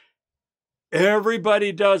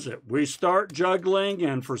 Everybody does it. We start juggling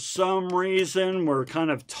and for some reason we're kind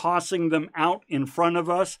of tossing them out in front of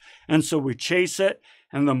us. And so we chase it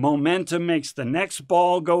and the momentum makes the next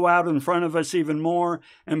ball go out in front of us even more.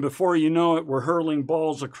 And before you know it, we're hurling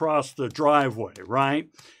balls across the driveway, right?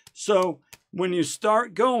 So when you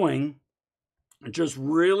start going, just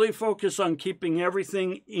really focus on keeping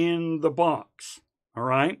everything in the box, all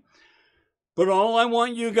right? But all I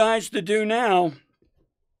want you guys to do now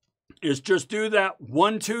is just do that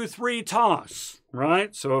 1, 2, 3 toss,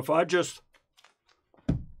 right? So if I just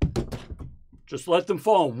let them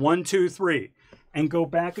fall, 1, 2, 3, and go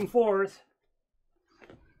back and forth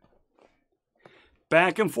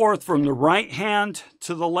from the right hand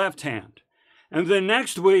to the left hand. And then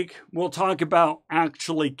next week, we'll talk about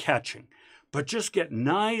actually catching. But just get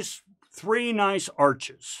 3 nice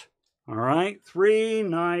arches. All right? 3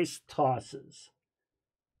 nice tosses.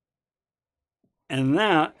 And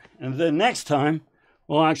then next time,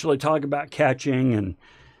 we'll actually talk about catching and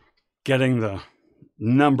getting the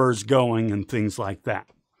numbers going and things like that.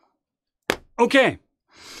 Okay.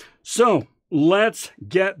 So let's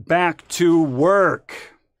get back to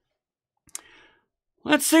work.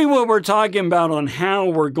 Let's see what we're talking about on how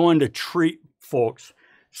we're going to treat folks.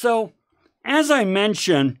 So, as I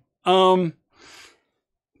mentioned,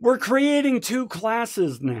 we're creating 2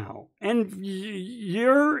 classes now. And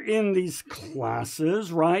you're in these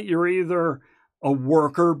classes, right? You're either a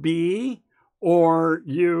worker bee or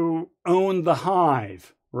you own the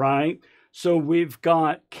hive, right? So we've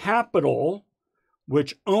got capital,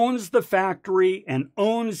 which owns the factory and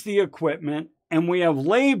owns the equipment. And we have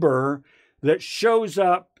labor that shows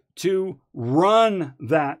up to run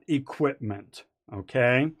that equipment,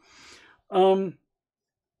 okay?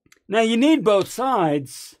 Now, you need both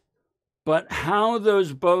sides, but how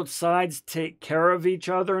those both sides take care of each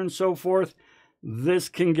other and so forth, this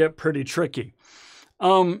can get pretty tricky.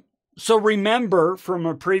 So remember from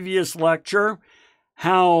a previous lecture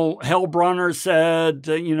how Hellbrunner said,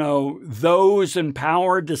 those in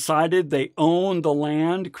power decided they owned the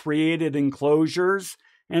land, created enclosures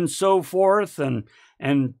and so forth,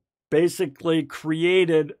 and basically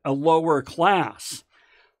created a lower class.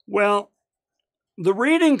 Well, the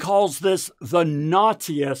reading calls this the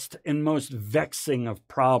knottiest and most vexing of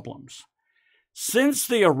problems. Since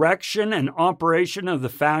the erection and operation of the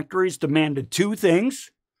factories demanded two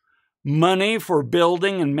things, money for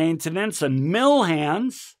building and maintenance and mill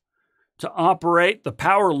hands to operate the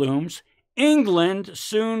power looms, England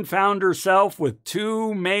soon found herself with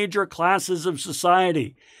two major classes of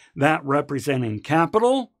society, that representing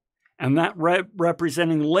capital and that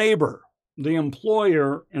representing labor, the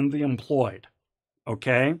employer and the employed.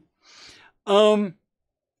 Okay? Now,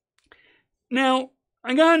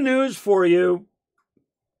 I got news for you.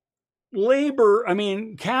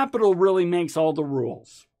 Capital really makes all the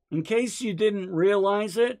rules. In case you didn't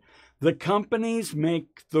realize it, the companies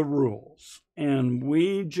make the rules. And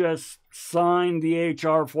we just sign the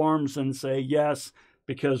HR forms and say yes,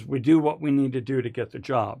 because we do what we need to do to get the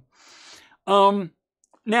job.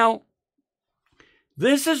 Now,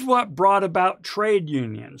 this is what brought about trade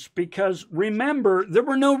unions, because remember, there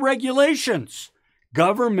were no regulations.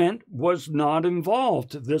 Government was not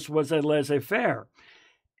involved. This was a laissez-faire.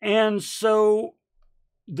 And so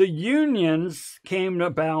the unions came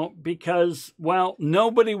about because, well,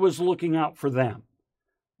 nobody was looking out for them.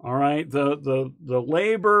 All right, the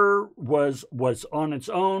labor was on its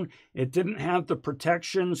own. It didn't have the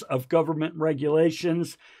protections of government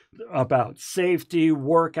regulations about safety,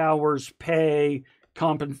 work hours, pay,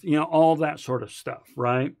 all that sort of stuff,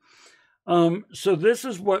 right? So this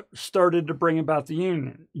is what started to bring about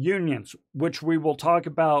the unions, which we will talk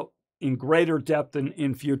about in greater depth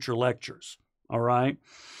in future lectures. All right.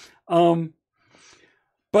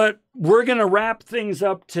 But we're going to wrap things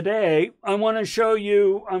up today. I want to show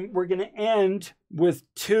you, we're going to end with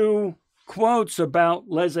two quotes about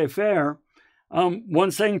laissez-faire.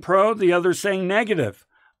 One saying pro, the other saying negative.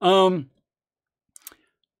 The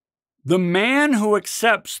man who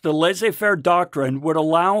accepts the laissez-faire doctrine would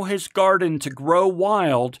allow his garden to grow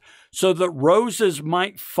wild so that roses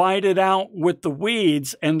might fight it out with the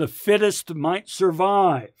weeds and the fittest might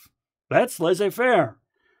survive. That's laissez-faire.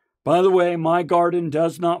 By the way, my garden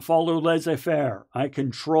does not follow laissez-faire. I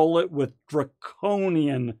control it with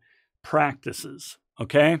draconian practices,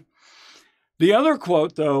 okay? The other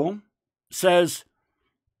quote, though, says,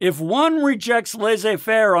 if one rejects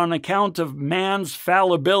laissez-faire on account of man's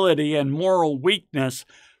fallibility and moral weakness,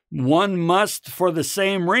 one must, for the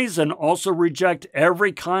same reason, also reject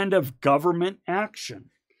every kind of government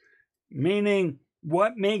action. Meaning,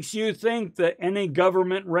 what makes you think that any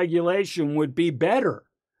government regulation would be better?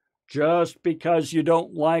 Just because you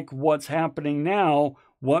don't like what's happening now,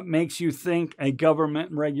 what makes you think a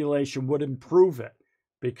government regulation would improve it?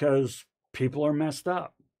 Because people are messed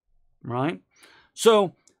up, right?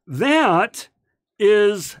 So that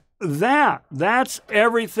is that. That's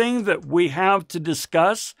everything that we have to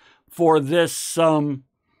discuss for this module.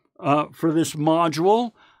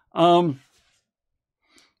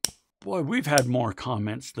 Boy, we've had more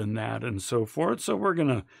comments than that and so forth. So we're going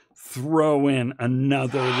to throw in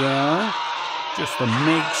another there just to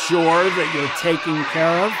make sure that you're taken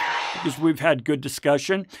care of, because we've had good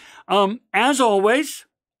discussion. As always,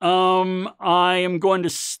 I am going to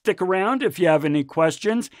stick around if you have any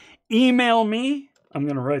questions. Email me. I'm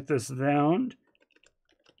going to write this down.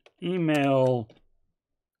 Email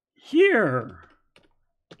here.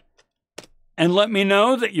 And let me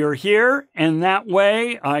know that you're here, and that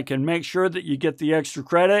way I can make sure that you get the extra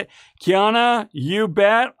credit. Kiana, you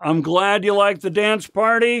bet. I'm glad you like the dance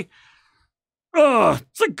party.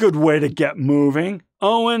 It's a good way to get moving.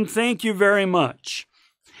 Owen, thank you very much.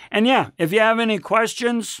 And yeah, if you have any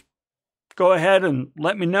questions, go ahead and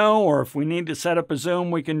let me know, or if we need to set up a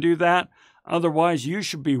Zoom, we can do that. Otherwise, you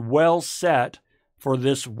should be well set for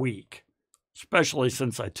this week, especially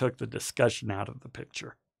since I took the discussion out of the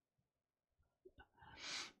picture.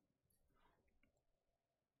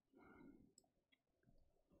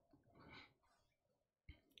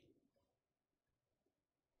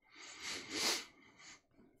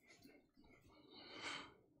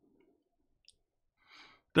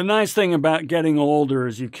 The nice thing about getting older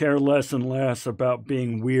is you care less and less about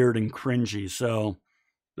being weird and cringy, so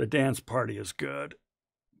the dance party is good.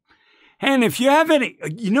 And if you have any,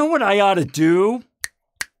 you know what I ought to do?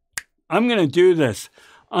 I'm going to do this.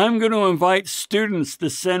 I'm going to invite students to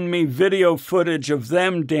send me video footage of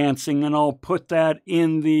them dancing, and I'll put that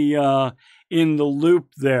in the loop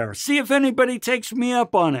there. See if anybody takes me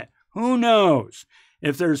up on it. Who knows?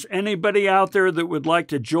 If there's anybody out there that would like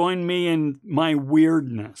to join me in my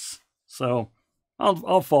weirdness. So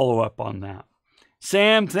I'll follow up on that.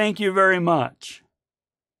 Sam, thank you very much.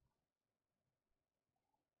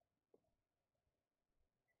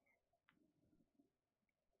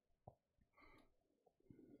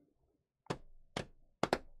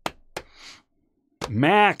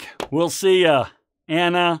 Mac, we'll see ya.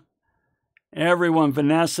 Anna, everyone,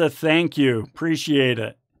 Vanessa, thank you. Appreciate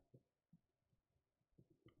it.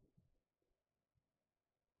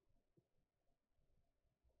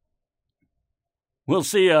 We'll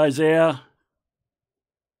see you, Isaiah.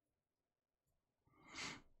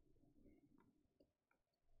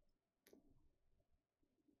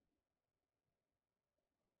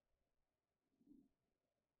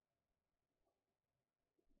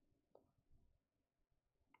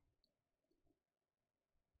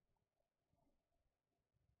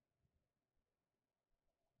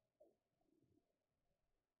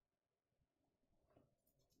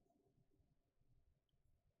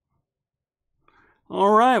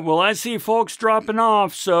 All right, well, I see folks dropping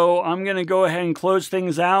off, so I'm going to go ahead and close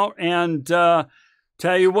things out and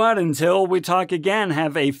tell you what, until we talk again,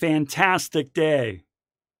 have a fantastic day.